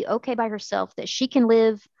can be okay by herself, that she can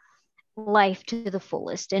live life to the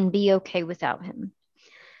fullest and be okay without him.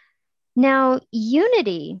 Now,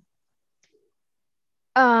 Unity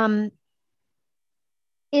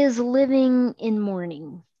is living in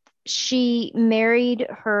mourning. She married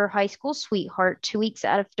her high school sweetheart 2 weeks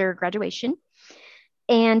after graduation,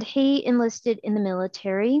 and he enlisted in the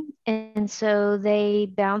military. And so they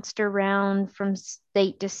bounced around from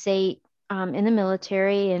state to state in the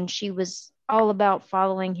military, and she was all about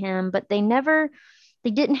following him, but they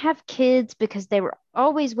didn't have kids because they were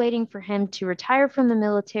always waiting for him to retire from the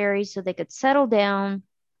military so they could settle down.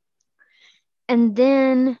 And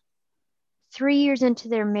then 3 years into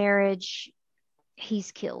their marriage,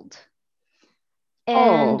 he's killed.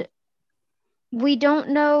 And we don't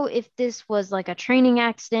know if this was like a training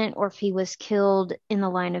accident or if he was killed in the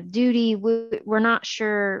line of duty. We're not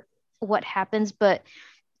sure what happens, but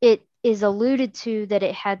it is alluded to that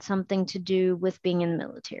it had something to do with being in the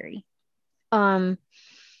military.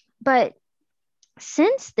 But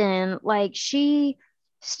since then, like, she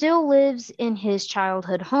still lives in his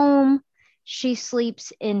childhood home. She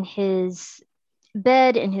sleeps in his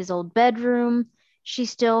bed in his old bedroom. She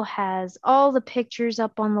still has all the pictures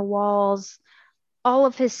up on the walls, all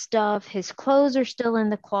of his stuff. His clothes are still in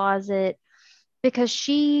the closet because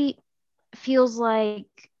she feels like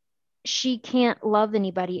she can't love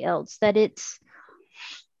anybody else, that it's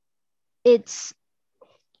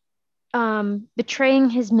betraying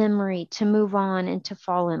his memory to move on and to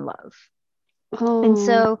fall in love. And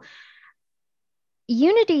so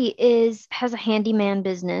Unity has a handyman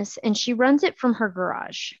business, and she runs it from her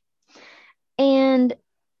garage. And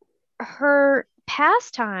her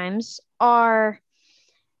pastimes are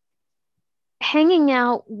hanging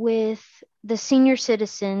out with the senior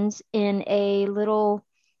citizens in a little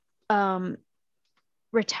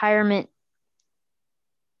retirement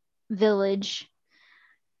village.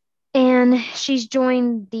 And she's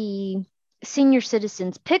joined the Senior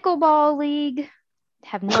Citizens Pickleball League.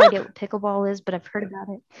 Have no idea what pickleball is, but I've heard about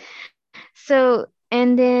it. So,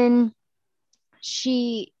 and then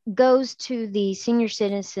she goes to the Senior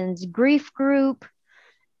Citizens Grief Group.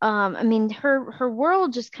 I mean, her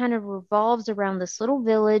world just kind of revolves around this little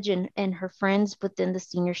village and her friends within the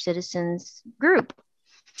Senior Citizens group.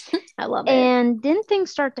 I love it. And then things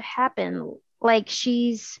start to happen. Like,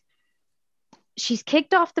 she's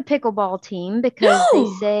kicked off the pickleball team because they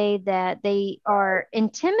say that they are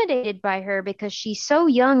intimidated by her because she's so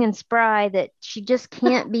young and spry that she just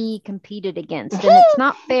can't be competed against. And it's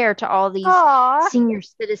not fair to all these senior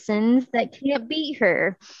citizens that can't beat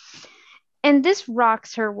her. And this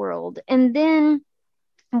rocks her world. And then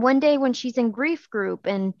one day when she's in grief group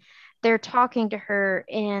and they're talking to her,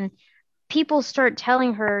 and people start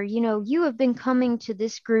telling her, you have been coming to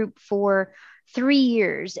this group for 3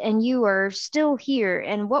 years and you are still here.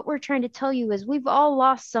 And what we're trying to tell you is we've all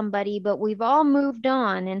lost somebody, but we've all moved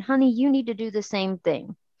on. And honey, you need to do the same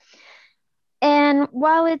thing. And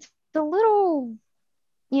while it's a little,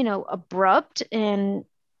 abrupt and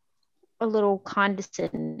a little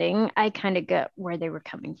condescending, I kind of get where they were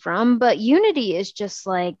coming from. But Unity is just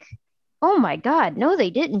like, oh my God, no,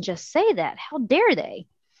 they didn't just say that. How dare they?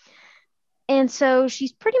 And so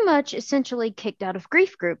she's pretty much essentially kicked out of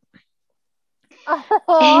grief group.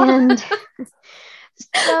 And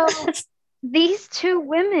so these two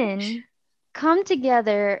women come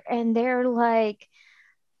together and they're like,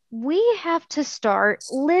 we have to start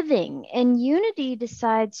living. And Unity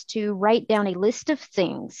decides to write down a list of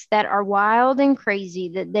things that are wild and crazy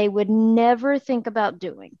that they would never think about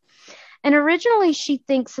doing. And originally she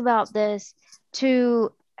thinks about this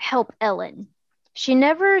to help Ellen. She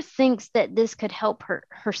never thinks that this could help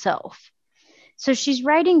herself. So she's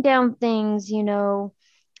writing down things, get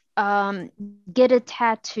a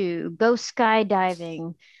tattoo, go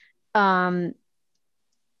skydiving,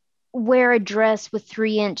 wear a dress with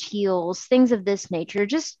 3-inch heels, things of this nature,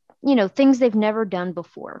 just, things they've never done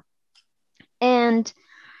before. And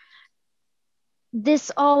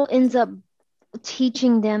this all ends up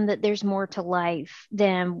teaching them that there's more to life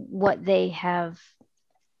than what they have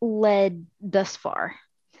led thus far.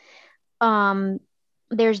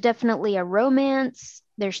 There's definitely a romance.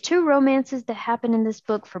 There's 2 romances that happen in this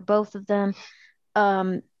book for both of them.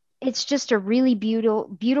 It's just a really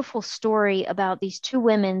beautiful story about these 2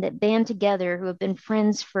 women that band together who have been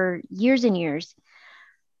friends for years and years,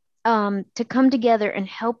 to come together and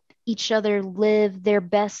help each other live their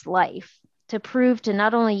best life, to prove to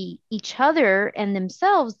not only each other and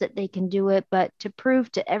themselves that they can do it, but to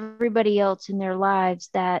prove to everybody else in their lives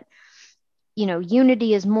that, you know,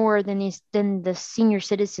 Unity is more than the senior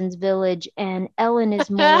citizens village, and Ellen is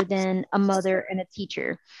more than a mother and a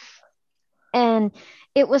teacher. And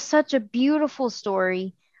it was such a beautiful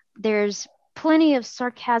story. There's plenty of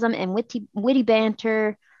sarcasm and witty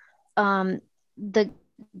banter. The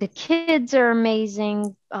kids are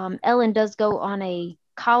amazing. Ellen does go on a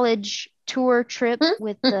college tour trip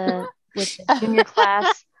with the junior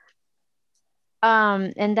class.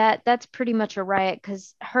 And that's pretty much a riot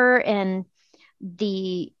because her and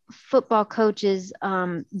the football coach's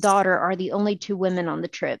daughter are the only two women on the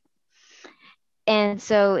trip. And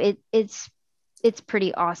so it's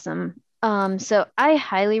pretty awesome. So I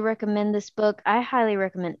highly recommend this book. I highly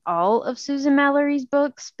recommend all of Susan Mallory's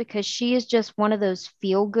books because she is just one of those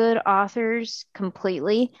feel-good authors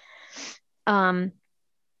completely.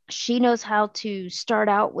 She knows how to start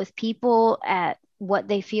out with people at what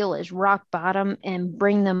they feel is rock bottom and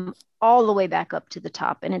bring them all the way back up to the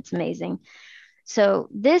top, and it's amazing. So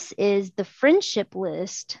this is The Friendship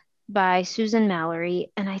List by Susan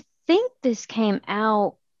Mallory, and I think this came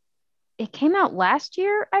out last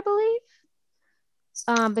year, I believe.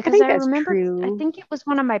 Because I remember, true. I think it was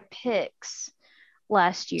one of my picks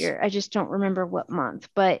last year. I just don't remember what month,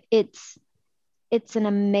 but it's an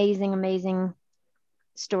amazing, amazing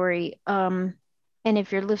story. And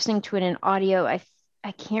if you're listening to it in audio,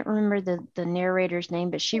 I can't remember the narrator's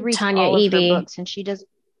name, but she reads Tanya all of her books, and she does.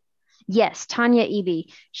 Yes, Tanya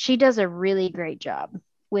Eby. She does a really great job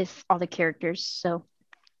with all the characters. So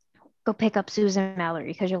go pick up Susan Mallory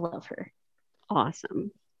because you'll love her.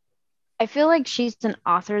 Awesome. I feel like she's an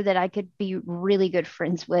author that I could be really good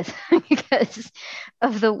friends with because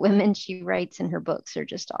of the women she writes in her books are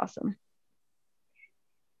just awesome.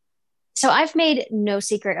 So I've made no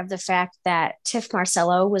secret of the fact that Tiff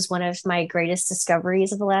Marcello was one of my greatest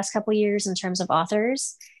discoveries of the last couple of years in terms of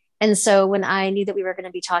authors. And so when I knew that we were going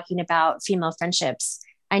to be talking about female friendships,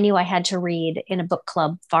 I knew I had to read In a Book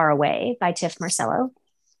Club Far Away by Tiff Marcello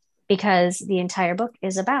because the entire book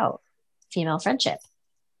is about female friendship.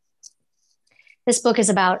 This book is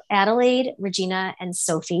about Adelaide, Regina, and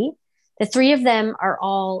Sophie. The three of them are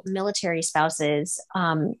all military spouses,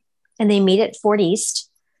 and they meet at Fort East.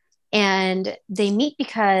 And they meet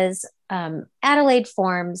because Adelaide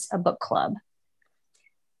forms a book club.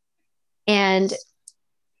 And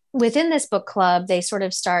within this book club, they sort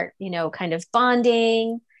of start, kind of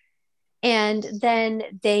bonding. And then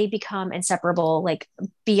they become inseparable, like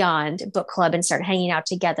beyond book club, and start hanging out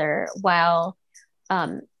together while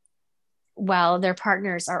their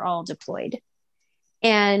partners are all deployed.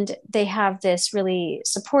 And they have this really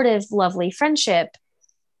supportive, lovely friendship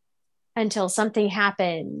until something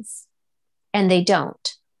happens and they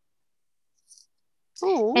don't.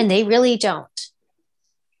 Oh. And they really don't.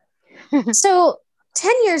 So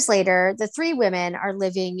 10 years later, the three women are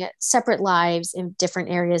living separate lives in different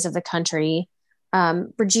areas of the country.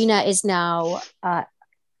 Regina is now a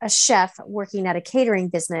chef working at a catering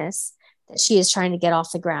business that she is trying to get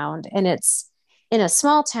off the ground. And it's in a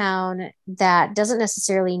small town that doesn't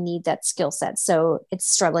necessarily need that skill set. So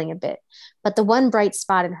it's struggling a bit. But the one bright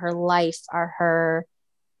spot in her life are her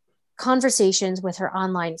conversations with her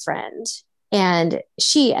online friend. And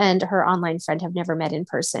she and her online friend have never met in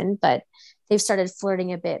person, but they've started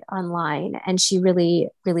flirting a bit online. And she really,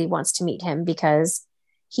 really wants to meet him because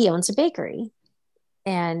he owns a bakery.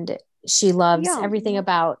 And she loves everything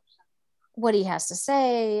about what he has to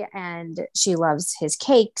say, and she loves his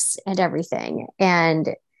cakes and everything. And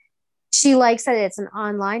she likes that it's an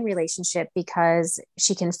online relationship because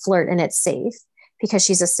she can flirt and it's safe because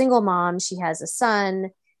she's a single mom. She has a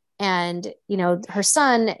son, and, her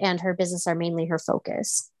son and her business are mainly her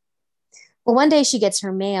focus. Well, one day she gets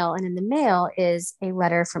her mail, and in the mail is a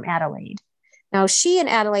letter from Adelaide. Now, she and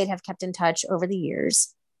Adelaide have kept in touch over the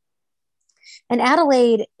years. And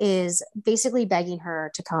Adelaide is basically begging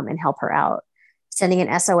her to come and help her out, sending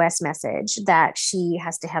an SOS message that she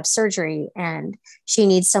has to have surgery and she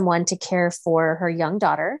needs someone to care for her young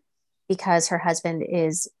daughter because her husband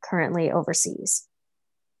is currently overseas.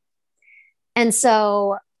 And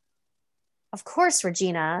so, of course,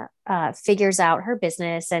 Regina figures out her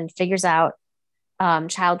business and figures out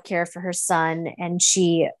childcare for her son, and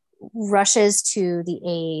she rushes to the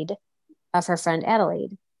aid of her friend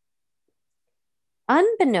Adelaide.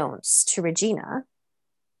 Unbeknownst to Regina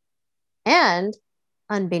and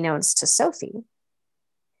unbeknownst to Sophie,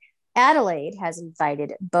 Adelaide has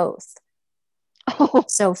invited both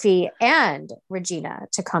Sophie and Regina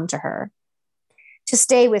to come to her to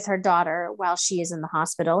stay with her daughter while she is in the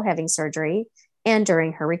hospital having surgery and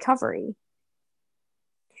during her recovery.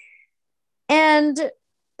 And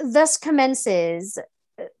thus commences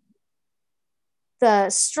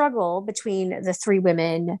the struggle between the three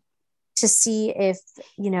women to see if,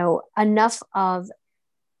 enough of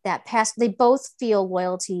that past, they both feel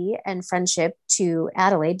loyalty and friendship to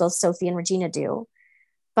Adelaide, both Sophie and Regina do.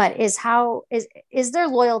 But is their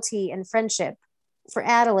loyalty and friendship for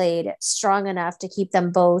Adelaide strong enough to keep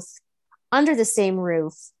them both under the same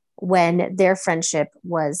roof when their friendship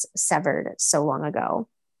was severed so long ago,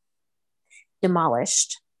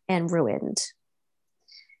 demolished and ruined?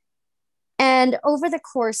 And over the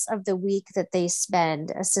course of the week that they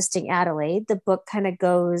spend assisting Adelaide, the book kind of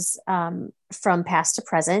goes from past to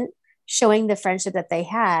present, showing the friendship that they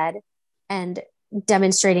had and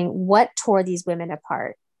demonstrating what tore these women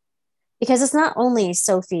apart. Because it's not only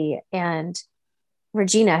Sophie and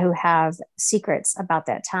Regina who have secrets about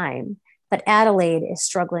that time, but Adelaide is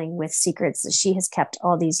struggling with secrets that she has kept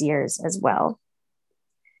all these years as well.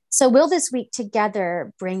 So will this week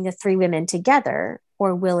together bring the three women together,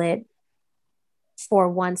 or will it, for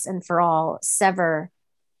once and for all, sever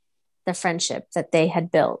the friendship that they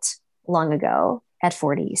had built long ago at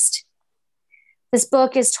Fort East? This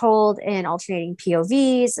book is told in alternating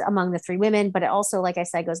POVs among the three women, but it also, like I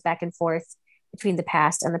said, goes back and forth between the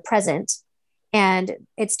past and the present. And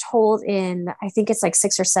it's told in, I think it's like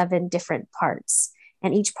 6 or 7 different parts.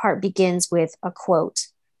 And each part begins with a quote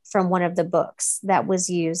from one of the books that was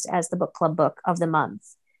used as the book club book of the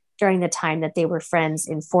month during the time that they were friends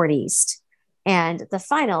in Fort East. And the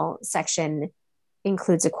final section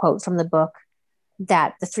includes a quote from the book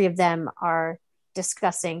that the three of them are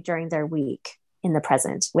discussing during their week in the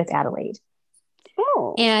present with Adelaide.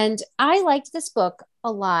 Oh. And I liked this book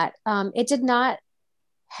a lot. It did not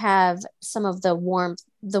have some of the warmth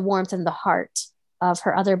and the heart of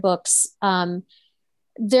her other books.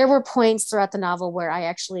 There were points throughout the novel where I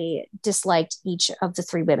actually disliked each of the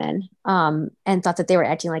three women and thought that they were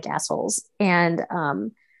acting like assholes. And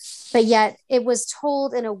but yet it was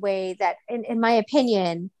told in a way that, in my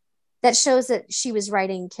opinion, that shows that she was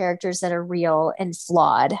writing characters that are real and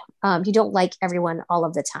flawed. You don't like everyone all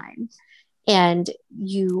of the time. And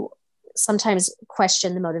you sometimes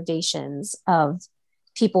question the motivations of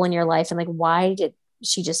people in your life and like, why did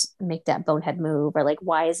she just make that bonehead move? Or like,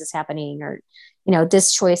 why is this happening? Or,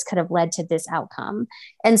 this choice could have led to this outcome.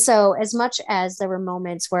 And so as much as there were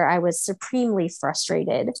moments where I was supremely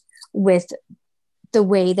frustrated with the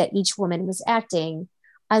way that each woman was acting,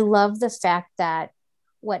 I love the fact that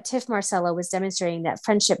what Tiff Marcelo was demonstrating, that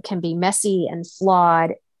friendship can be messy and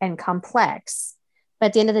flawed and complex. But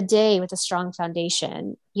at the end of the day, with a strong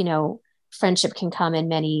foundation, friendship can come in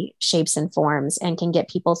many shapes and forms and can get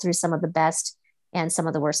people through some of the best and some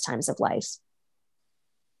of the worst times of life.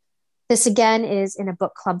 This again is In a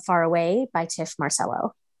Book Club Far Away by Tiff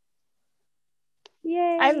Marcelo.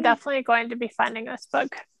 Yay. I'm definitely going to be finding this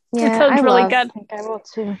book. Yeah, it sounds really good. I think I will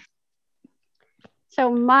too.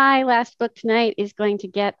 So my last book tonight is going to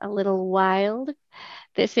get a little wild.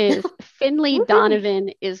 This is Finlay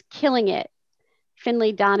Donovan is Killing It.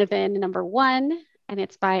 Finlay Donovan #1, and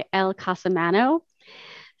it's by Elle Cosimano.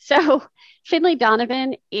 So Finlay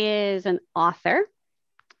Donovan is an author,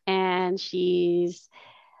 and she's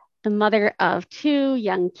the mother of 2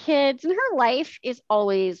 young kids, and her life is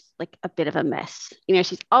always like a bit of a mess.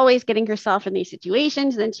 She's always getting herself in these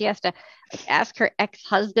situations, and then she has to ask her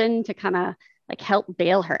ex-husband to kind of help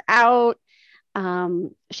bail her out.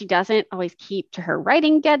 She doesn't always keep to her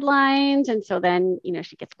writing deadlines, and so then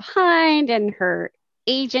she gets behind, and her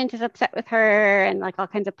agent is upset with her, and all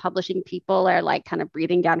kinds of publishing people are kind of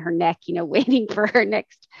breathing down her neck, waiting for her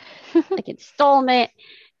next installment.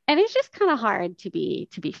 And it's just kind of hard to be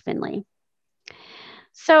Finlay.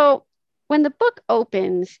 So when the book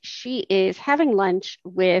opens, she is having lunch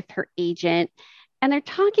with her agent, and they're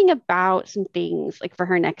talking about some things for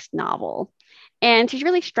her next novel. And she's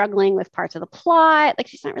really struggling with parts of the plot.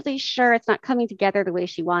 She's not really sure. It's not coming together the way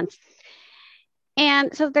she wants.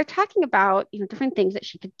 And so they're talking about, different things that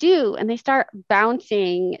she could do. And they start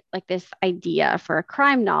bouncing this idea for a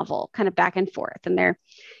crime novel kind of back and forth. And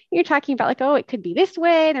you're talking about oh, it could be this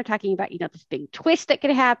way. And they're talking about, this big twist that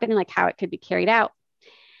could happen and how it could be carried out.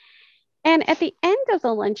 And at the end of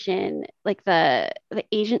the luncheon, the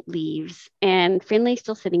agent leaves and Finlay's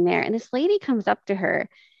still sitting there. And this lady comes up to her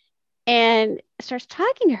and starts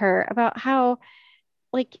talking to her about how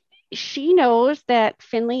she knows that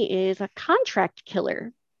Finlay is a contract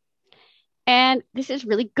killer. And this is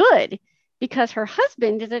really good because her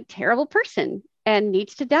husband is a terrible person and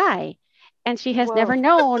needs to die. And she has never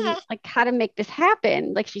known how to make this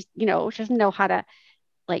happen. She's, she doesn't know how to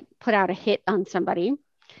put out a hit on somebody.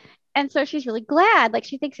 And so she's really glad.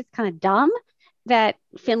 She thinks it's kind of dumb that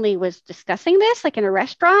Finley was discussing this like in a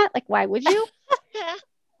restaurant. Like, why would you?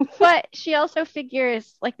 But she also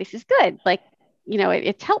figures like this is good. Like,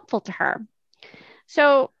 it's helpful to her.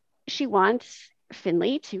 So she wants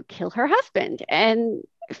Finley to kill her husband. And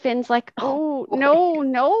Finn's like, oh, no,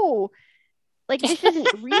 no. Like, this isn't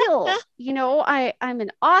real. I'm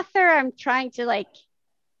an author. I'm trying to like,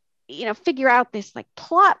 figure out this like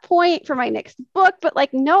plot point for my next book. But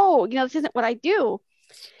like, no, this isn't what I do.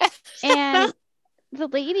 And the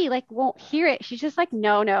lady like won't hear it. She's just like,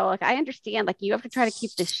 no, like I understand. Like you have to try to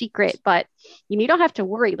keep this secret, but you don't have to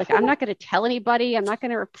worry. Like I'm not going to tell anybody. I'm not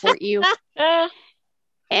going to report you.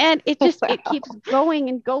 And it keeps going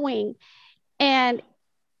and going. And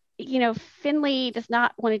Finley does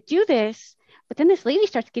not want to do this, but then this lady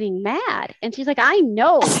starts getting mad, and she's like, I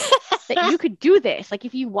know that you could do this, like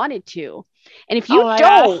if you wanted to, and if you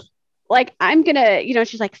don't, like I'm gonna,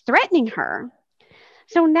 she's like threatening her.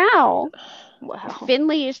 So now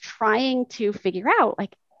Finley is trying to figure out,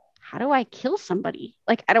 like, how do I kill somebody?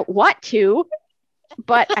 Like, I don't want to,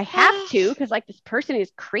 but I have to because, like, this person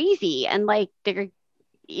is crazy and, like, they're,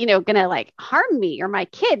 gonna, like, harm me or my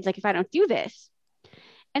kids, like, if I don't do this.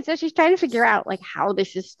 And so she's trying to figure out, like, how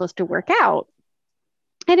this is supposed to work out.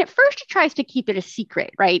 And at first she tries to keep it a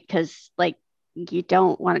secret, right? Because, like, you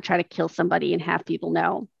don't want to try to kill somebody and have people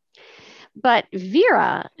know. But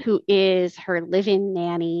Vera, who is her live-in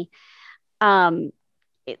nanny,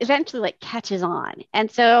 eventually like catches on. And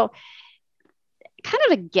so kind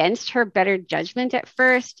of against her better judgment at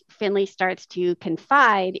first, Finley starts to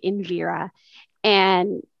confide in Vera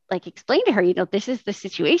and like explain to her, this is the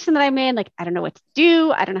situation that I'm in. Like, I don't know what to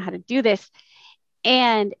do. I don't know how to do this.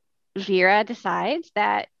 And Vera decides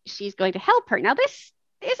that she's going to help her. Now, this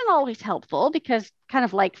isn't always helpful because kind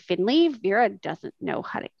of like Finley, Vera doesn't know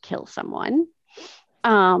how to kill someone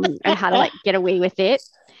and how to like get away with it.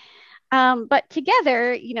 But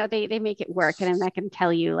together, they make it work. And I'm not going to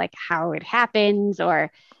tell you like how it happens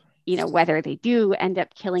or, whether they do end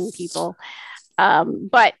up killing people.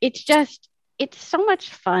 But it's so much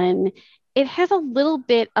fun. It has a little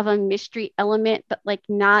bit of a mystery element, but like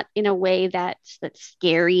not in a way that's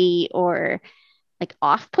scary or like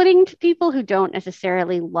off-putting to people who don't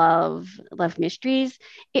necessarily love mysteries.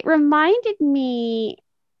 It reminded me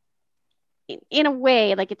in a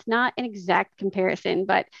way, like it's not an exact comparison,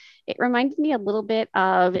 but it reminded me a little bit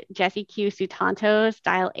of Jessie Q Sutanto's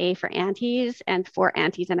Dial A for Aunties and Four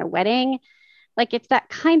Aunties and a Wedding. Like it's that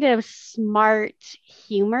kind of smart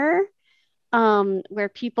humor where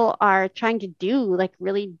people are trying to do like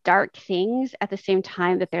really dark things at the same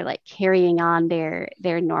time that they're like carrying on their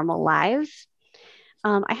normal lives.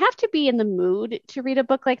 I have to be in the mood to read a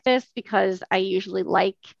book like this because I usually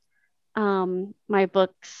like my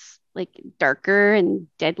books like darker and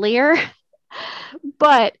deadlier.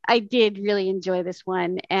 But I did really enjoy this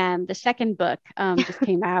one. And the second book just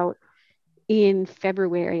came out in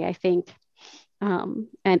February, I think.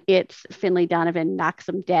 And it's Finley Donovan Knocks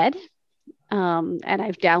 'Em Dead. And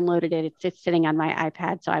I've downloaded it. It's sitting on my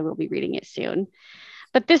iPad, so I will be reading it soon.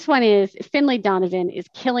 But this one is Finley Donovan is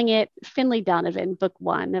Killing It. Finley Donovan, Book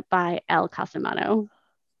 1 by Elle Cosimano.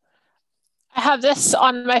 I have this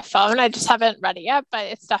on my phone. I just haven't read it yet, but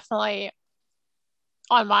it's definitely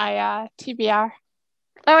on my TBR.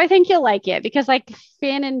 Oh, I think you'll like it because like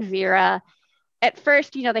Finn and Vera, at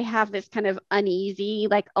first, they have this kind of uneasy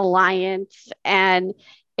like alliance, and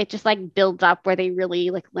it just like builds up where they really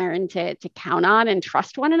like learn to count on and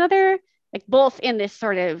trust one another, like both in this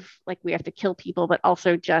sort of like we have to kill people, but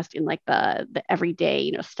also just in like the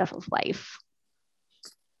everyday, stuff of life.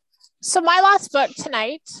 So my last book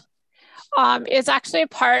tonight is actually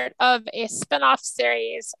part of a spin-off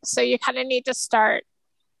series. So you kind of need to start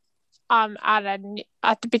at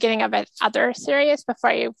the beginning of another series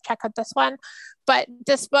before you check out this one. But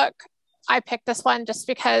this book, I picked this one just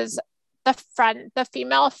because the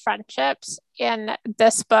female friendships in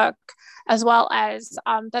this book, as well as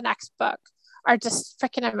the next book, are just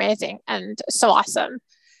freaking amazing and so awesome.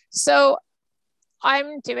 So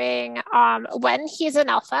I'm doing When He's an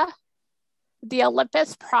Alpha, The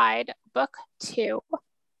Olympus Pride, Book 2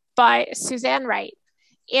 by Suzanne Wright.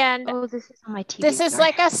 And this is on my TV. This is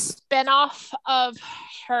like a spin-off of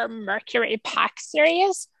her Mercury Pack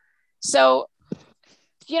series. So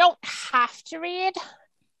you don't have to read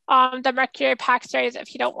the Mercury Pack series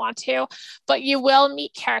if you don't want to, but you will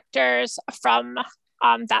meet characters from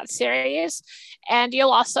that series. And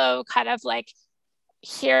you'll also kind of like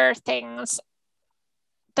hear things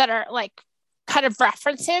that are like kind of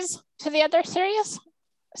references to the other series.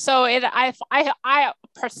 So I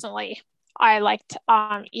personally, I liked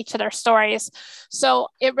each of their stories. So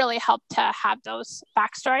it really helped to have those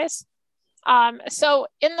backstories. So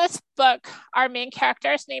in this book, our main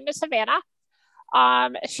character's name is Havana.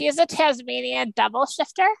 She is a Tasmanian devil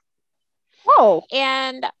shifter. Whoa.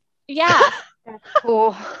 And yeah. That's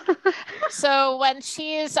cool. So when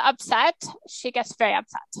she's upset, she gets very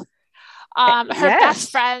upset. Her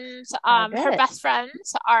Yes. best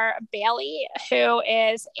friends are Bailey, who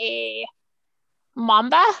is a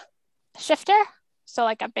mamba shifter. So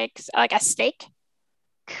like a snake,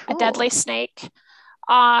 a deadly snake.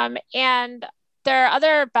 And their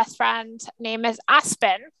other best friend's name is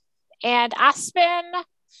Aspen. And Aspen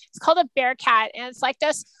is called a bear cat. And it's like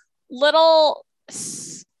this little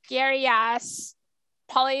scary ass,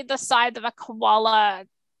 probably the size of a koala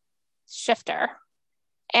shifter.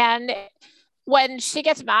 And when she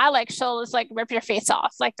gets mad, like she'll just like rip your face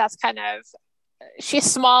off. Like that's kind of, she's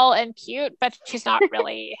small and cute, but she's not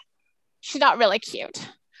really cute.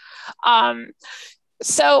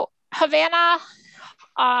 So Havana,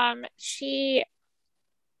 she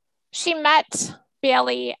met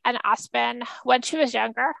Bailey and Aspen when she was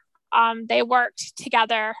younger. They worked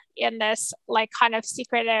together in this like kind of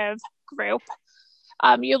secretive group.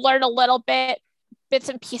 You learn a little bits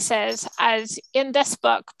and pieces as in this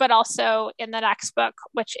book, but also in the next book,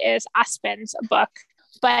 which is Aspen's book.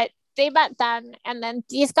 But they met then, and then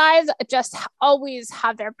these guys just always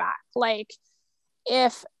have their back. Like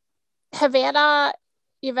if Havana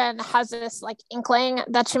even has this like inkling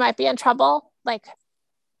that she might be in trouble, like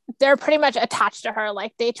they're pretty much attached to her.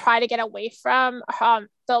 Like they try to get away from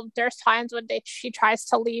so there's times when she tries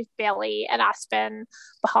to leave Bailey and Aspen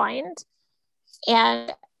behind,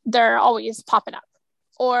 and they're always popping up.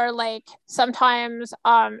 Or like sometimes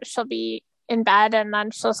she'll be in bed and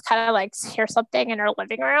then she'll just kind of like hear something in her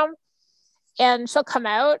living room, and she'll come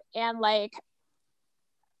out and like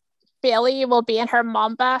Bailey will be in her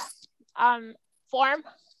mamba form,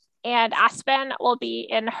 and Aspen will be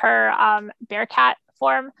in her bearcat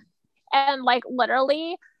form. And like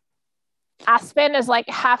literally Aspen is like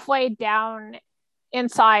halfway down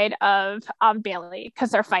inside of Bailey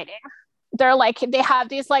because they're fighting. They have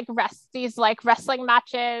these wrestling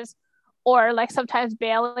matches, or like sometimes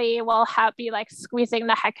Bailey will be like squeezing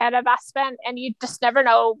the heck out of Aspen, and you just never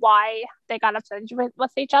know why they got upset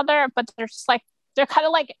with each other, but they're kind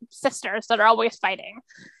of like sisters that are always fighting.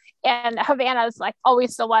 And Havana's like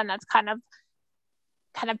always the one that's kind of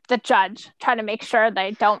the judge, trying to make sure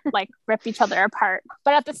they don't like rip each other apart.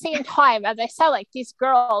 But at the same time, as I said, like these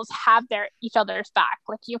girls have each other's back.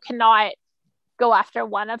 Like you cannot go after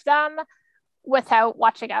one of them without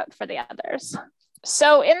watching out for the others.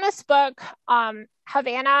 So in this book,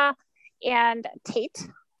 Havana and Tate,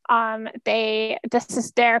 this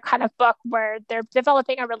is their kind of book where they're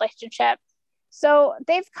developing a relationship. So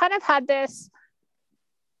they've kind of had this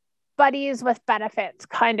buddies with benefits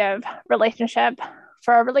kind of relationship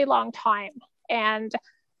for a really long time. And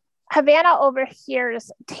Havana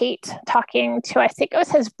overhears Tate talking to, I think it was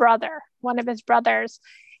his brother, one of his brothers.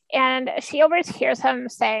 And she overhears him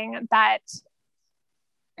saying that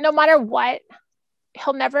no matter what,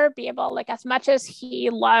 he'll never be able, like as much as he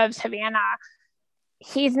loves Havana,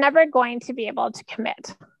 he's never going to be able to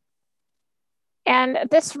commit. And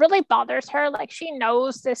this really bothers her. Like she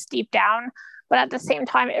knows this deep down, but at the same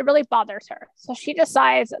time, it really bothers her. So she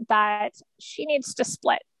decides that she needs to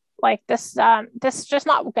split. Like this is just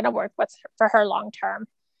not going to work for her long term.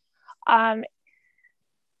 And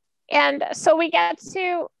so we get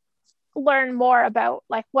to learn more about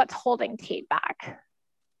like what's holding Tate back.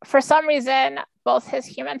 For some reason, both his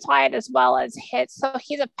human side as well as so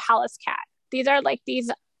he's a Pallas cat. These are like these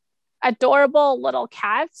adorable little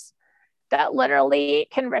cats that literally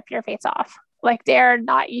can rip your face off. Like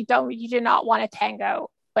you do not want to tango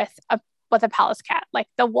with a Pallas cat. Like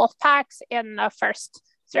the wolf packs in the first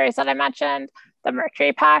series that I mentioned, the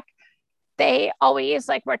Mercury pack, they always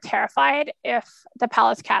like were terrified if the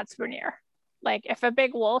Pallas cats were near. Like if a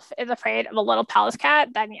big wolf is afraid of a little Pallas cat,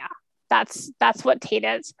 then yeah, that's what Tate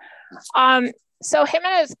is. So him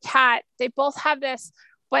and his cat, they both have this,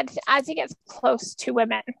 but as he gets close to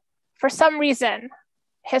women, for some reason,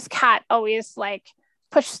 his cat always like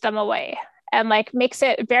pushes them away and like makes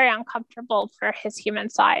it very uncomfortable for his human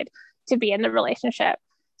side to be in the relationship.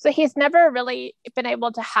 So he's never really been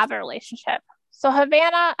able to have a relationship. So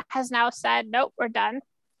Havana has now said, nope, we're done.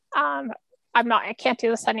 I can't do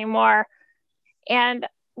this anymore. And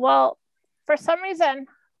well, for some reason,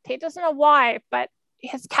 Tate doesn't know why, but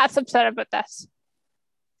his cat's upset about this.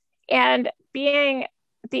 And being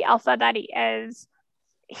the alpha that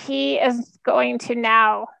he is going to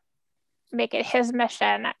now make it his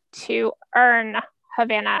mission to earn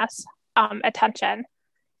Havana's attention.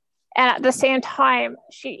 And at the same time,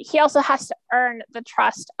 he also has to earn the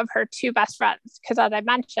trust of her two best friends because, as I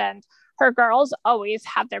mentioned, her girls always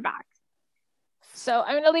have their back. So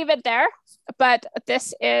I'm going to leave it there. But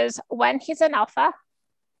this is When He's an Alpha,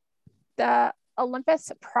 the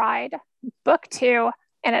Olympus Pride, Book 2,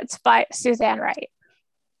 and it's by Suzanne Wright.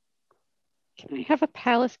 Can I have a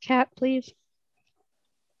palace cat, please?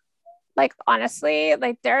 Like, honestly,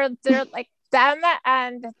 like they're like them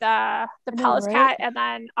and the Palace cat, and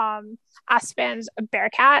then Aspen's bear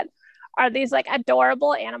cat are these like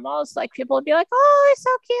adorable animals. Like, people would be like, "Oh, they're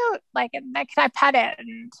so cute!" Like, and then, can I pet it?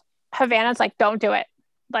 And Havana's like, "Don't do it.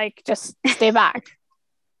 Like, just stay back."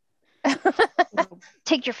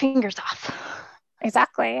 Take your fingers off.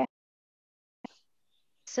 Exactly.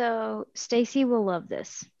 So Stacy will love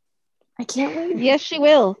this. I can't wait. Yes, she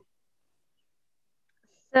will.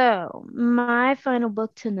 So my final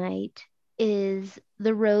book tonight is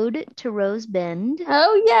The Road to Rose Bend.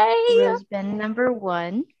 Oh, yay! Rose Bend number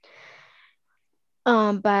 1,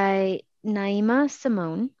 by Naima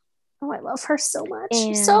Simone. Oh, I love her so much.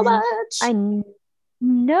 And so much. I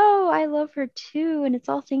know I love her too, and it's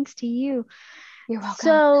all thanks to you. You're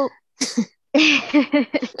welcome.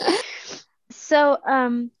 So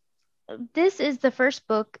this is the first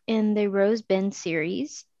book in the Rose Bend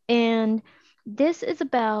series, and this is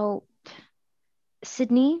about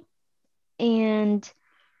Sydney and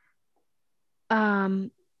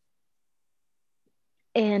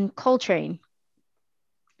Coltrane.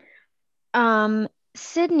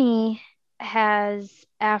 Sydney has,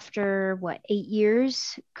 after 8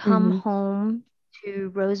 years, come home to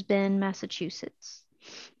Rose Bend, Massachusetts,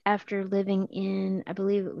 after living in, I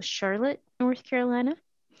believe it was Charlotte, North Carolina.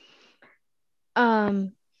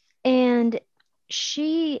 And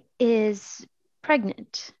she is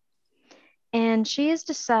pregnant, and she has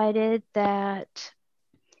decided that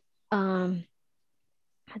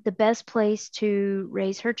the best place to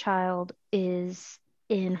raise her child is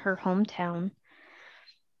in her hometown.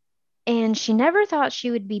 And she never thought she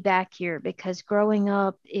would be back here, because growing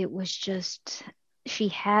up, it was just, she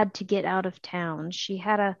had to get out of town. She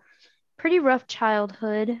had a pretty rough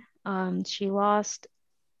childhood. She lost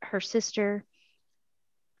her sister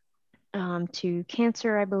to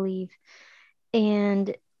cancer, I believe.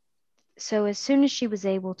 And so as soon as she was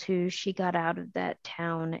able to, she got out of that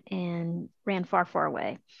town and ran far, far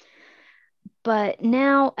away. But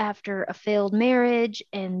now, after a failed marriage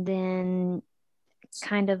and then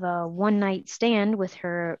kind of a one-night stand with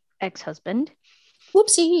her ex-husband,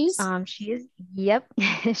 whoopsies,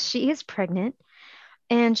 she is pregnant,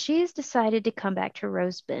 and she has decided to come back to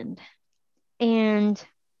Rose Bend. And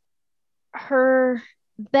her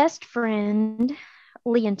best friend,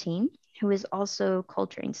 Leontine, who is also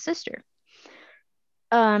Coltrane's sister,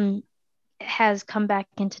 has come back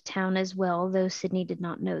into town as well, though Sydney did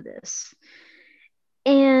not know this.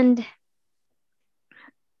 And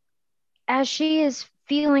as she is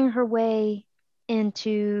feeling her way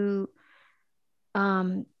into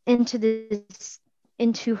her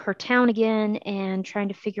town again, and trying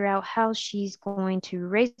to figure out how she's going to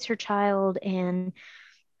raise her child, and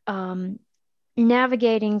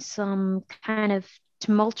navigating some kind of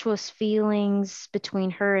tumultuous feelings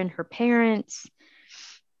between her and her parents,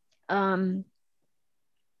 and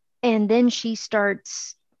then she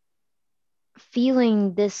starts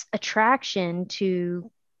feeling this attraction to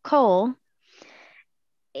Cole,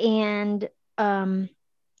 and her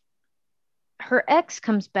ex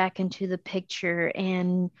comes back into the picture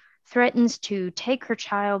and threatens to take her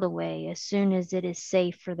child away as soon as it is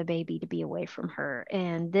safe for the baby to be away from her.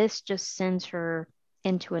 And this just sends her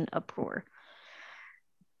into an uproar.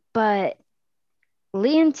 But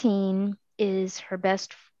Leontine is her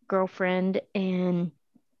best girlfriend, and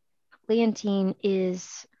Leontine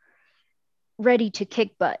is ready to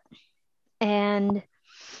kick butt. And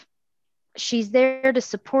she's there to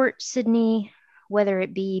support Sydney, whether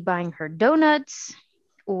it be buying her donuts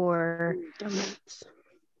or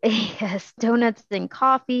donuts and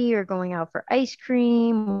coffee, or going out for ice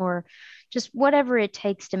cream, or just whatever it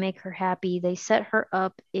takes to make her happy. They set her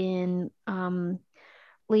up in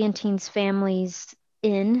Leontine's family's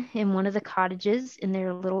inn, in one of the cottages in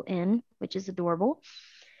their little inn, which is adorable.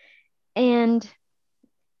 And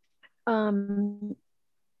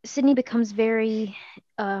Sydney becomes very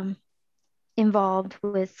involved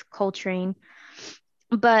with Coltrane.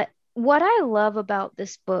 But what I love about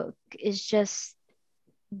this book is just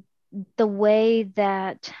the way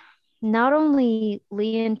that not only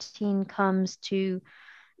Leontine comes to,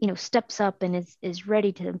 steps up and is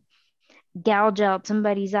ready to gouge out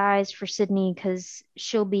somebody's eyes for Sydney, because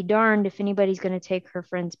she'll be darned if anybody's going to take her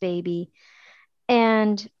friend's baby.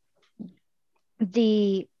 And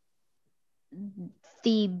the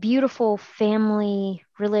the beautiful family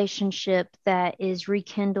relationship that is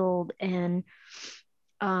rekindled and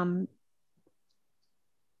um,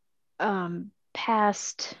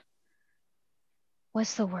 past,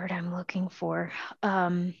 what's the word I'm looking for?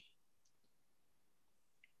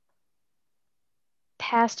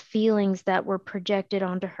 Past feelings that were projected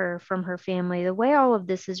onto her from her family, the way all of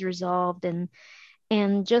this is resolved, and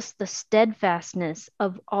just the steadfastness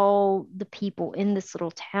of all the people in this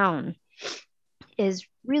little town is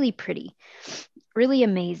really pretty, really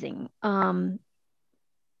amazing.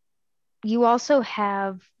 You also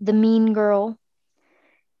have the mean girl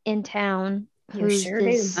in town You who's sure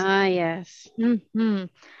this. do. Ah, yes.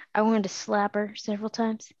 I wanted to slap her several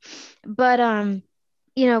times, but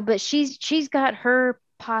but she's got her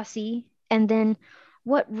posse, and then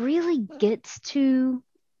what really gets to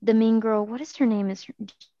the mean girl? What is her name? Is her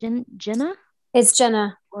Jenna? It's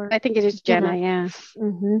Jenna. Or I think it is Jenna, yeah.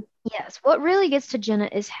 Mm-hmm. yes, what really gets to Jenna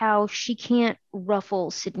is how she can't ruffle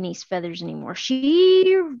Sydney's feathers anymore.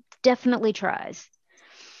 She definitely tries,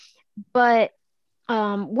 but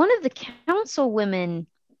one of the council women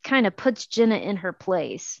kind of puts Jenna in her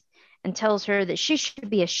place and tells her that she should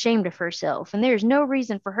be ashamed of herself, and there's no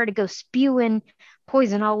reason for her to go spewing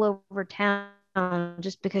poison all over town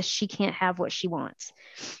just because she can't have what she wants.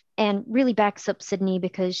 And really backs up Sydney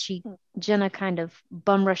because Jenna kind of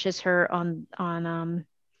bum rushes her on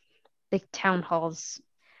the town hall's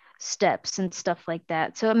steps and stuff like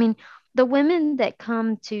that. So I mean, the women that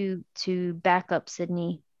come to back up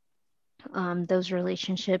Sydney, those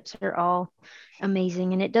relationships are all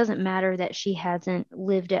amazing, and it doesn't matter that she hasn't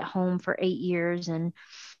lived at home for 8 years and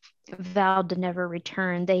vowed to never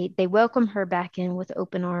return. They welcome her back in with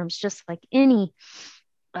open arms, just like any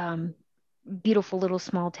um, beautiful little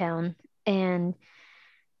small town. And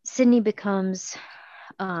Sydney becomes,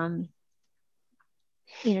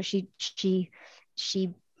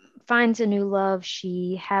 she finds a new love.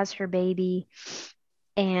 She has her baby,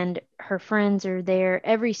 and her friends are there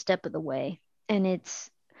every step of the way. And it's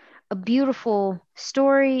a beautiful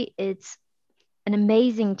story. It's an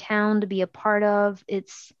amazing town to be a part of.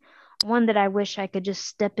 It's one that I wish I could just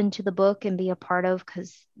step into the book and be a part of,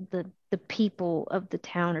 because the people of the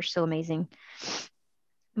town are so amazing.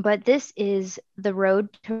 But this is The Road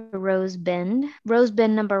to Rose Bend, Rose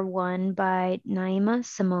Bend #1 by Naima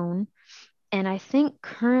Simone. And I think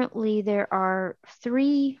currently there are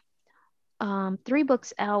three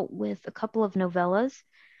books out with a couple of novellas,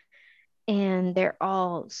 and they're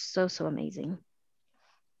all so amazing.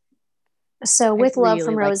 So with Love really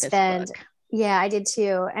from like Rose this Bend, book. yeah, I did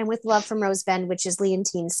too. And with Love from Rose Bend, which is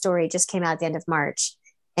Leontine's story, just came out at the end of March,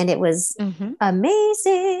 and it was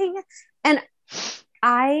amazing. And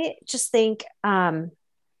I just think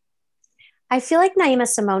I feel like Naima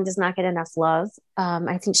Simone does not get enough love.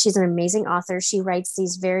 I think she's an amazing author. She writes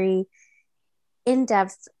these very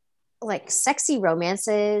in-depth, like sexy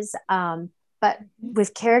romances, but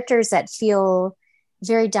with characters that feel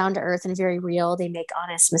very down to earth and very real. They make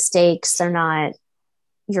honest mistakes. They're not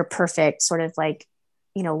your perfect sort of like,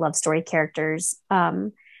 love story characters.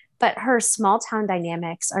 But her small town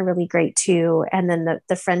dynamics are really great too. And then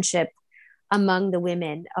the friendship among the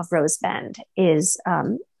women of Rose Bend is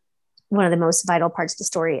one of the most vital parts of the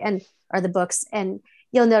story and are the books. And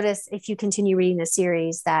you'll notice if you continue reading the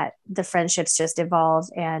series that the friendships just evolve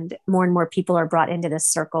and more people are brought into this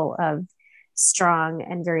circle of strong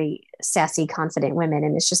and very sassy, confident women.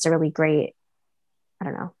 And it's just a really great, I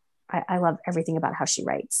don't know. I love everything about how she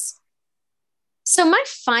writes. So my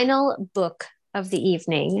final book of the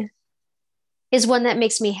evening is one that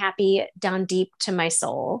makes me happy down deep to my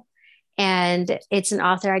soul. And it's an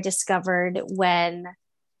author I discovered when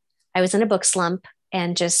I was in a book slump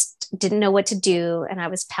and just didn't know what to do. And I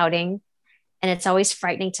was pouting. And it's always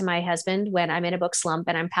frightening to my husband when I'm in a book slump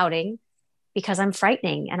and I'm pouting because I'm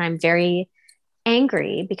frightening and I'm very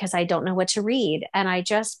angry because I don't know what to read. And I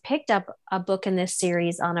just picked up a book in this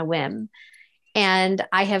series on a whim. And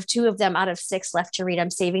I have 2 of them out of 6 left to read. I'm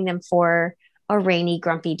saving them for a rainy,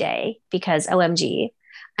 grumpy day because OMG.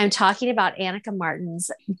 I'm talking about Annika Martin's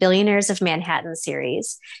Billionaires of Manhattan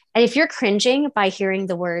series. And if you're cringing by hearing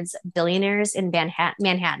the words billionaires in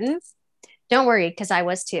Manhattan, don't worry, because I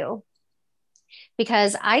was too.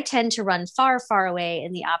 Because I tend to run far, far away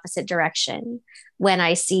in the opposite direction when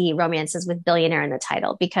I see romances with billionaire in the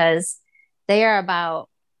title, because they are about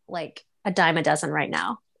like a dime a dozen right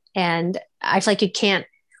now. And I feel like you can't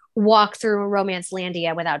walk through romance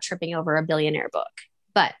landia without tripping over a billionaire book.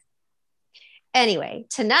 But anyway,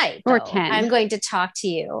 tonight, Or though, 10. I'm going to talk to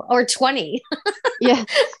you, or 20. Yeah.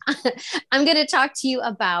 I'm going to talk to you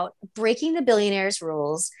about Breaking the Billionaire's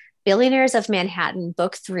Rules, Billionaires of Manhattan,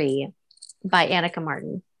 Book 3. by Annika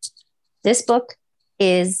Martin. This book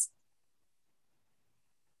is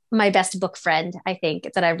my best book friend, I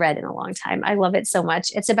think, that I've read in a long time. I love it so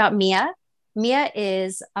much. It's about Mia. Mia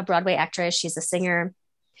is a Broadway actress. She's a singer,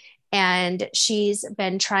 and she's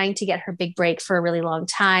been trying to get her big break for a really long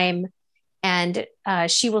time. And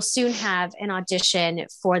she will soon have an audition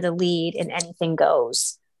for the lead in Anything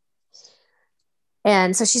Goes.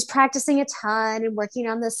 And so she's practicing a ton and working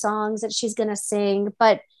on the songs that she's going to sing.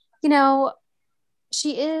 But, you know,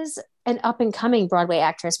 she is an up and coming Broadway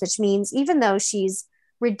actress, which means even though she's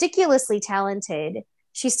ridiculously talented,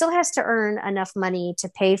 she still has to earn enough money to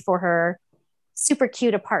pay for her super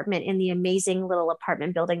cute apartment in the amazing little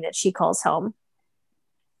apartment building that she calls home.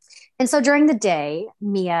 And so during the day,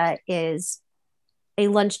 Mia is a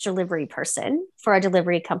lunch delivery person for a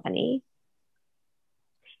delivery company.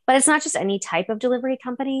 But it's not just any type of delivery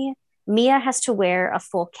company. Mia has to wear a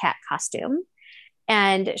full cat costume,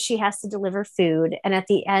 and she has to deliver food. And at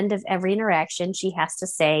the end of every interaction, she has to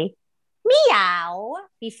say, meow,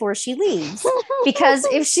 before she leaves. Because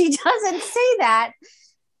if she doesn't say that,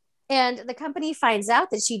 and the company finds out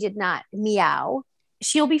that she did not meow,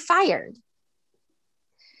 she'll be fired.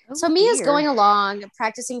 Oh, so Mia's going along,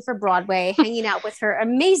 practicing for Broadway, hanging out with her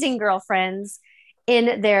amazing girlfriends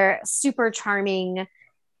in their super charming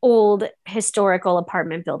old historical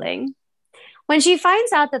apartment building, when she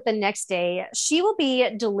finds out that the next day she will be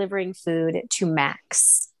delivering food to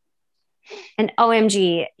Max. And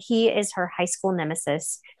OMG, he is her high school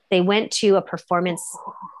nemesis. They went to a performing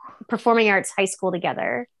arts high school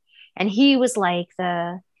together. And he was like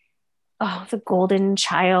the golden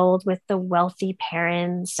child with the wealthy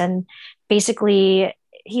parents. And basically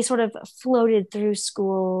he sort of floated through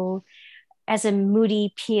school as a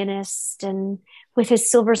moody pianist and with his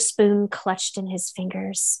silver spoon clutched in his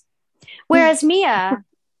fingers. Whereas Mia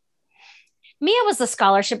was the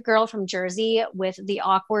scholarship girl from Jersey with the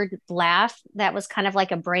awkward laugh that was kind of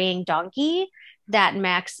like a braying donkey that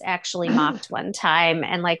Max actually mocked one time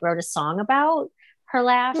and like wrote a song about her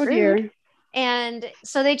laugh. Oh dear. And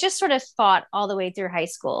so they just sort of fought all the way through high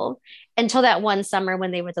school until that one summer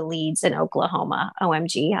when they were the leads in Oklahoma.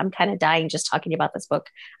 OMG, I'm kind of dying just talking about this book.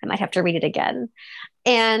 I might have to read it again.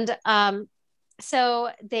 And so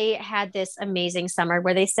they had this amazing summer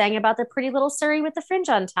where they sang about the pretty little Surrey with the fringe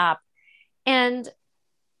on top. And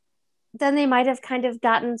then they might have kind of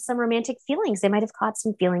gotten some romantic feelings. They might have caught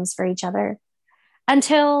some feelings for each other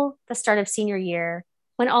until the start of senior year,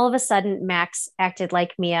 when all of a sudden Max acted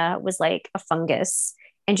like Mia was like a fungus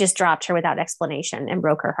and just dropped her without explanation and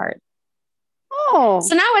broke her heart. Oh.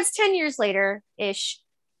 So now it's 10 years later-ish,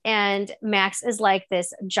 and Max is like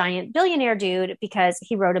this giant billionaire dude because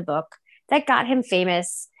he wrote a book that got him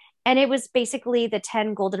famous. And it was basically the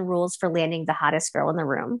 10 golden rules for landing the hottest girl in the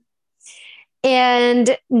room.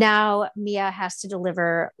 And now Mia has to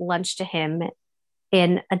deliver lunch to him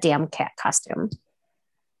in a damn cat costume.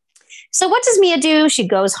 So what does Mia do? She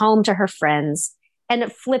goes home to her friends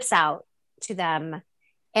and flips out to them.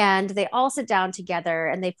 And they all sit down together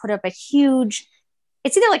and they put up a huge,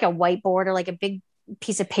 it's either like a whiteboard or like a big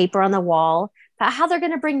piece of paper on the wall about how they're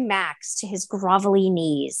going to bring Max to his grovelly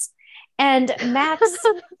knees. And Max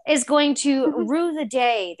is going to rue the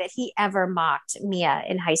day that he ever mocked Mia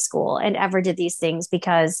in high school and ever did these things,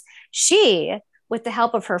 because she, with the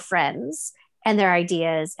help of her friends and their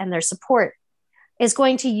ideas and their support, is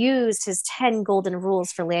going to use his 10 golden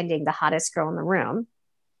rules for landing the hottest girl in the room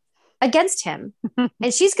against him.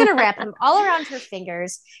 And she's going to wrap him all around her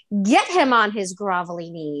fingers, get him on his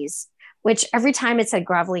grovelly knees, which every time it said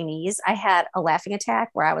grovelly knees, I had a laughing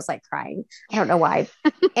attack where I was like crying. I don't know why.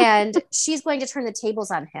 And she's going to turn the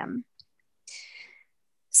tables on him.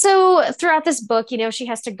 So throughout this book, you know, she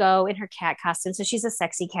has to go in her cat costume. So she's a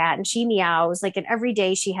sexy cat and she meows like, and every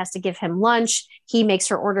day she has to give him lunch. He makes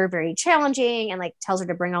her order very challenging and like tells her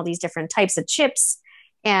to bring all these different types of chips.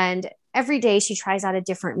 And every day she tries out a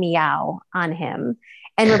different meow on him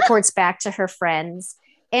and reports back to her friends.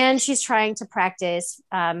 And she's trying to practice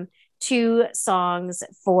 2 songs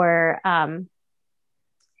for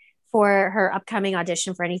her upcoming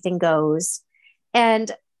audition for Anything Goes. And,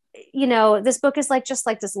 you know, this book is like, just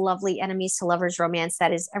like this lovely enemies to lovers romance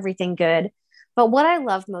that is everything good. But what I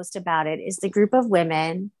love most about it is the group of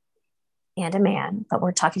women and a man, but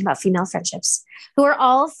we're talking about female friendships, who are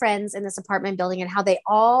all friends in this apartment building, and how they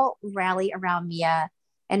all rally around Mia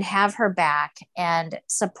and have her back and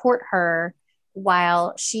support her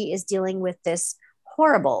while she is dealing with this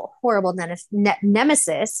horrible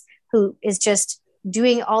nemesis who is just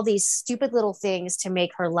doing all these stupid little things to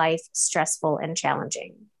make her life stressful and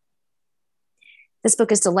challenging. This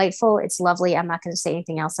book is delightful. It's lovely. I'm not going to say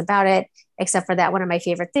anything else about it, except for that one of my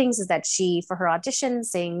favorite things is that she, for her audition,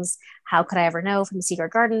 sings How Could I Ever Know from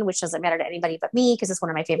Secret Garden, which doesn't matter to anybody but me because it's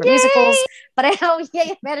one of my favorite musicals. But I know,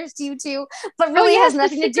 it matters to you too. But really has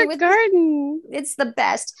nothing to do with Garden. It's the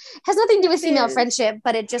best. Has nothing to do with female friendship,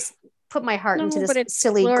 but it just put my heart into this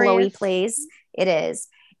silly, glowy place. It is.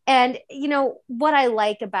 And, what I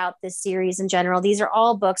like about this series in general, these are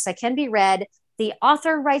all books that can be read. The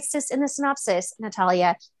author writes this in the synopsis,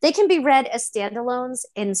 Natalia. They can be read as standalones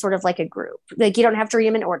in sort of like a group. Like you don't have to read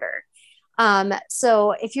them in order.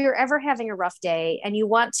 So if you're ever having a rough day and you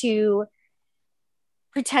want to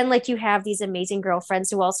pretend like you have these amazing girlfriends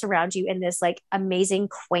who all surround you in this like amazing,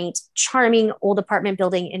 quaint, charming old apartment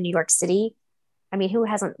building in New York City. I mean, who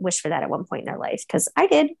hasn't wished for that at one point in their life? Because I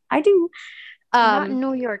did. I do. Not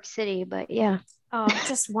New York City, but yeah. Oh,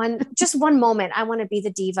 just one moment. I want to be the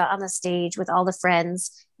diva on the stage with all the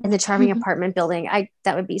friends in the charming apartment building.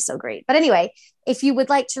 That would be so great. But anyway, if you would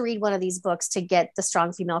like to read one of these books to get the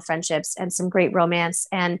strong female friendships and some great romance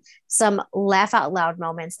and some laugh out loud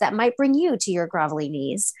moments that might bring you to your grovelly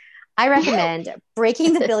knees, I recommend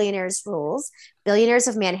Breaking the Billionaire's Rules, Billionaires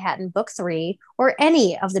of Manhattan Book 3, or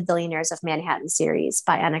any of the Billionaires of Manhattan series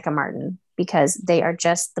by Annika Martin, because they are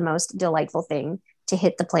just the most delightful thing to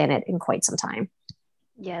hit the planet in quite some time.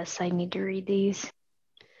 Yes, I need to read these.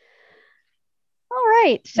 All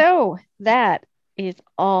right. So that is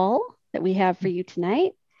all that we have for you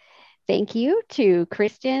tonight. Thank you to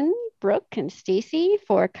Kristen, Brooke, and Stacy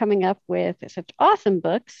for coming up with such awesome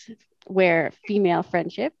books where female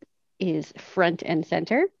friendship is front and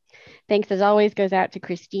center. Thanks as always goes out to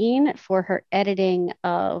Christine for her editing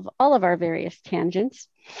of all of our various tangents.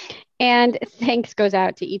 And thanks goes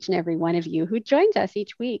out to each and every one of you who joins us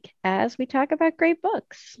each week as we talk about great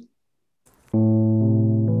books.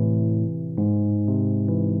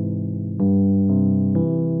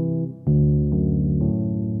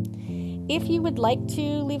 If you would like to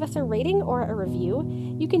leave us a rating or a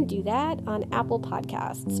review, you can do that on Apple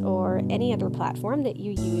Podcasts or any other platform that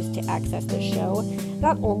you use to access the show.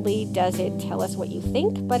 Not only does it tell us what you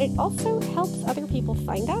think, but it also helps other people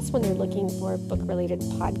find us when they're looking for book-related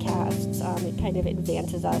podcasts. It kind of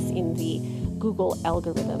advances us in the Google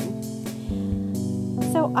algorithm.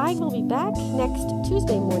 So I will be back next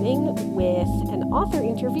Tuesday morning with an author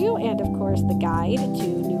interview and, of course, the guide to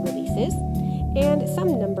new releases. And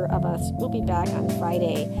some number of us will be back on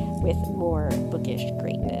Friday with more bookish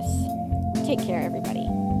greatness. Take care, everybody.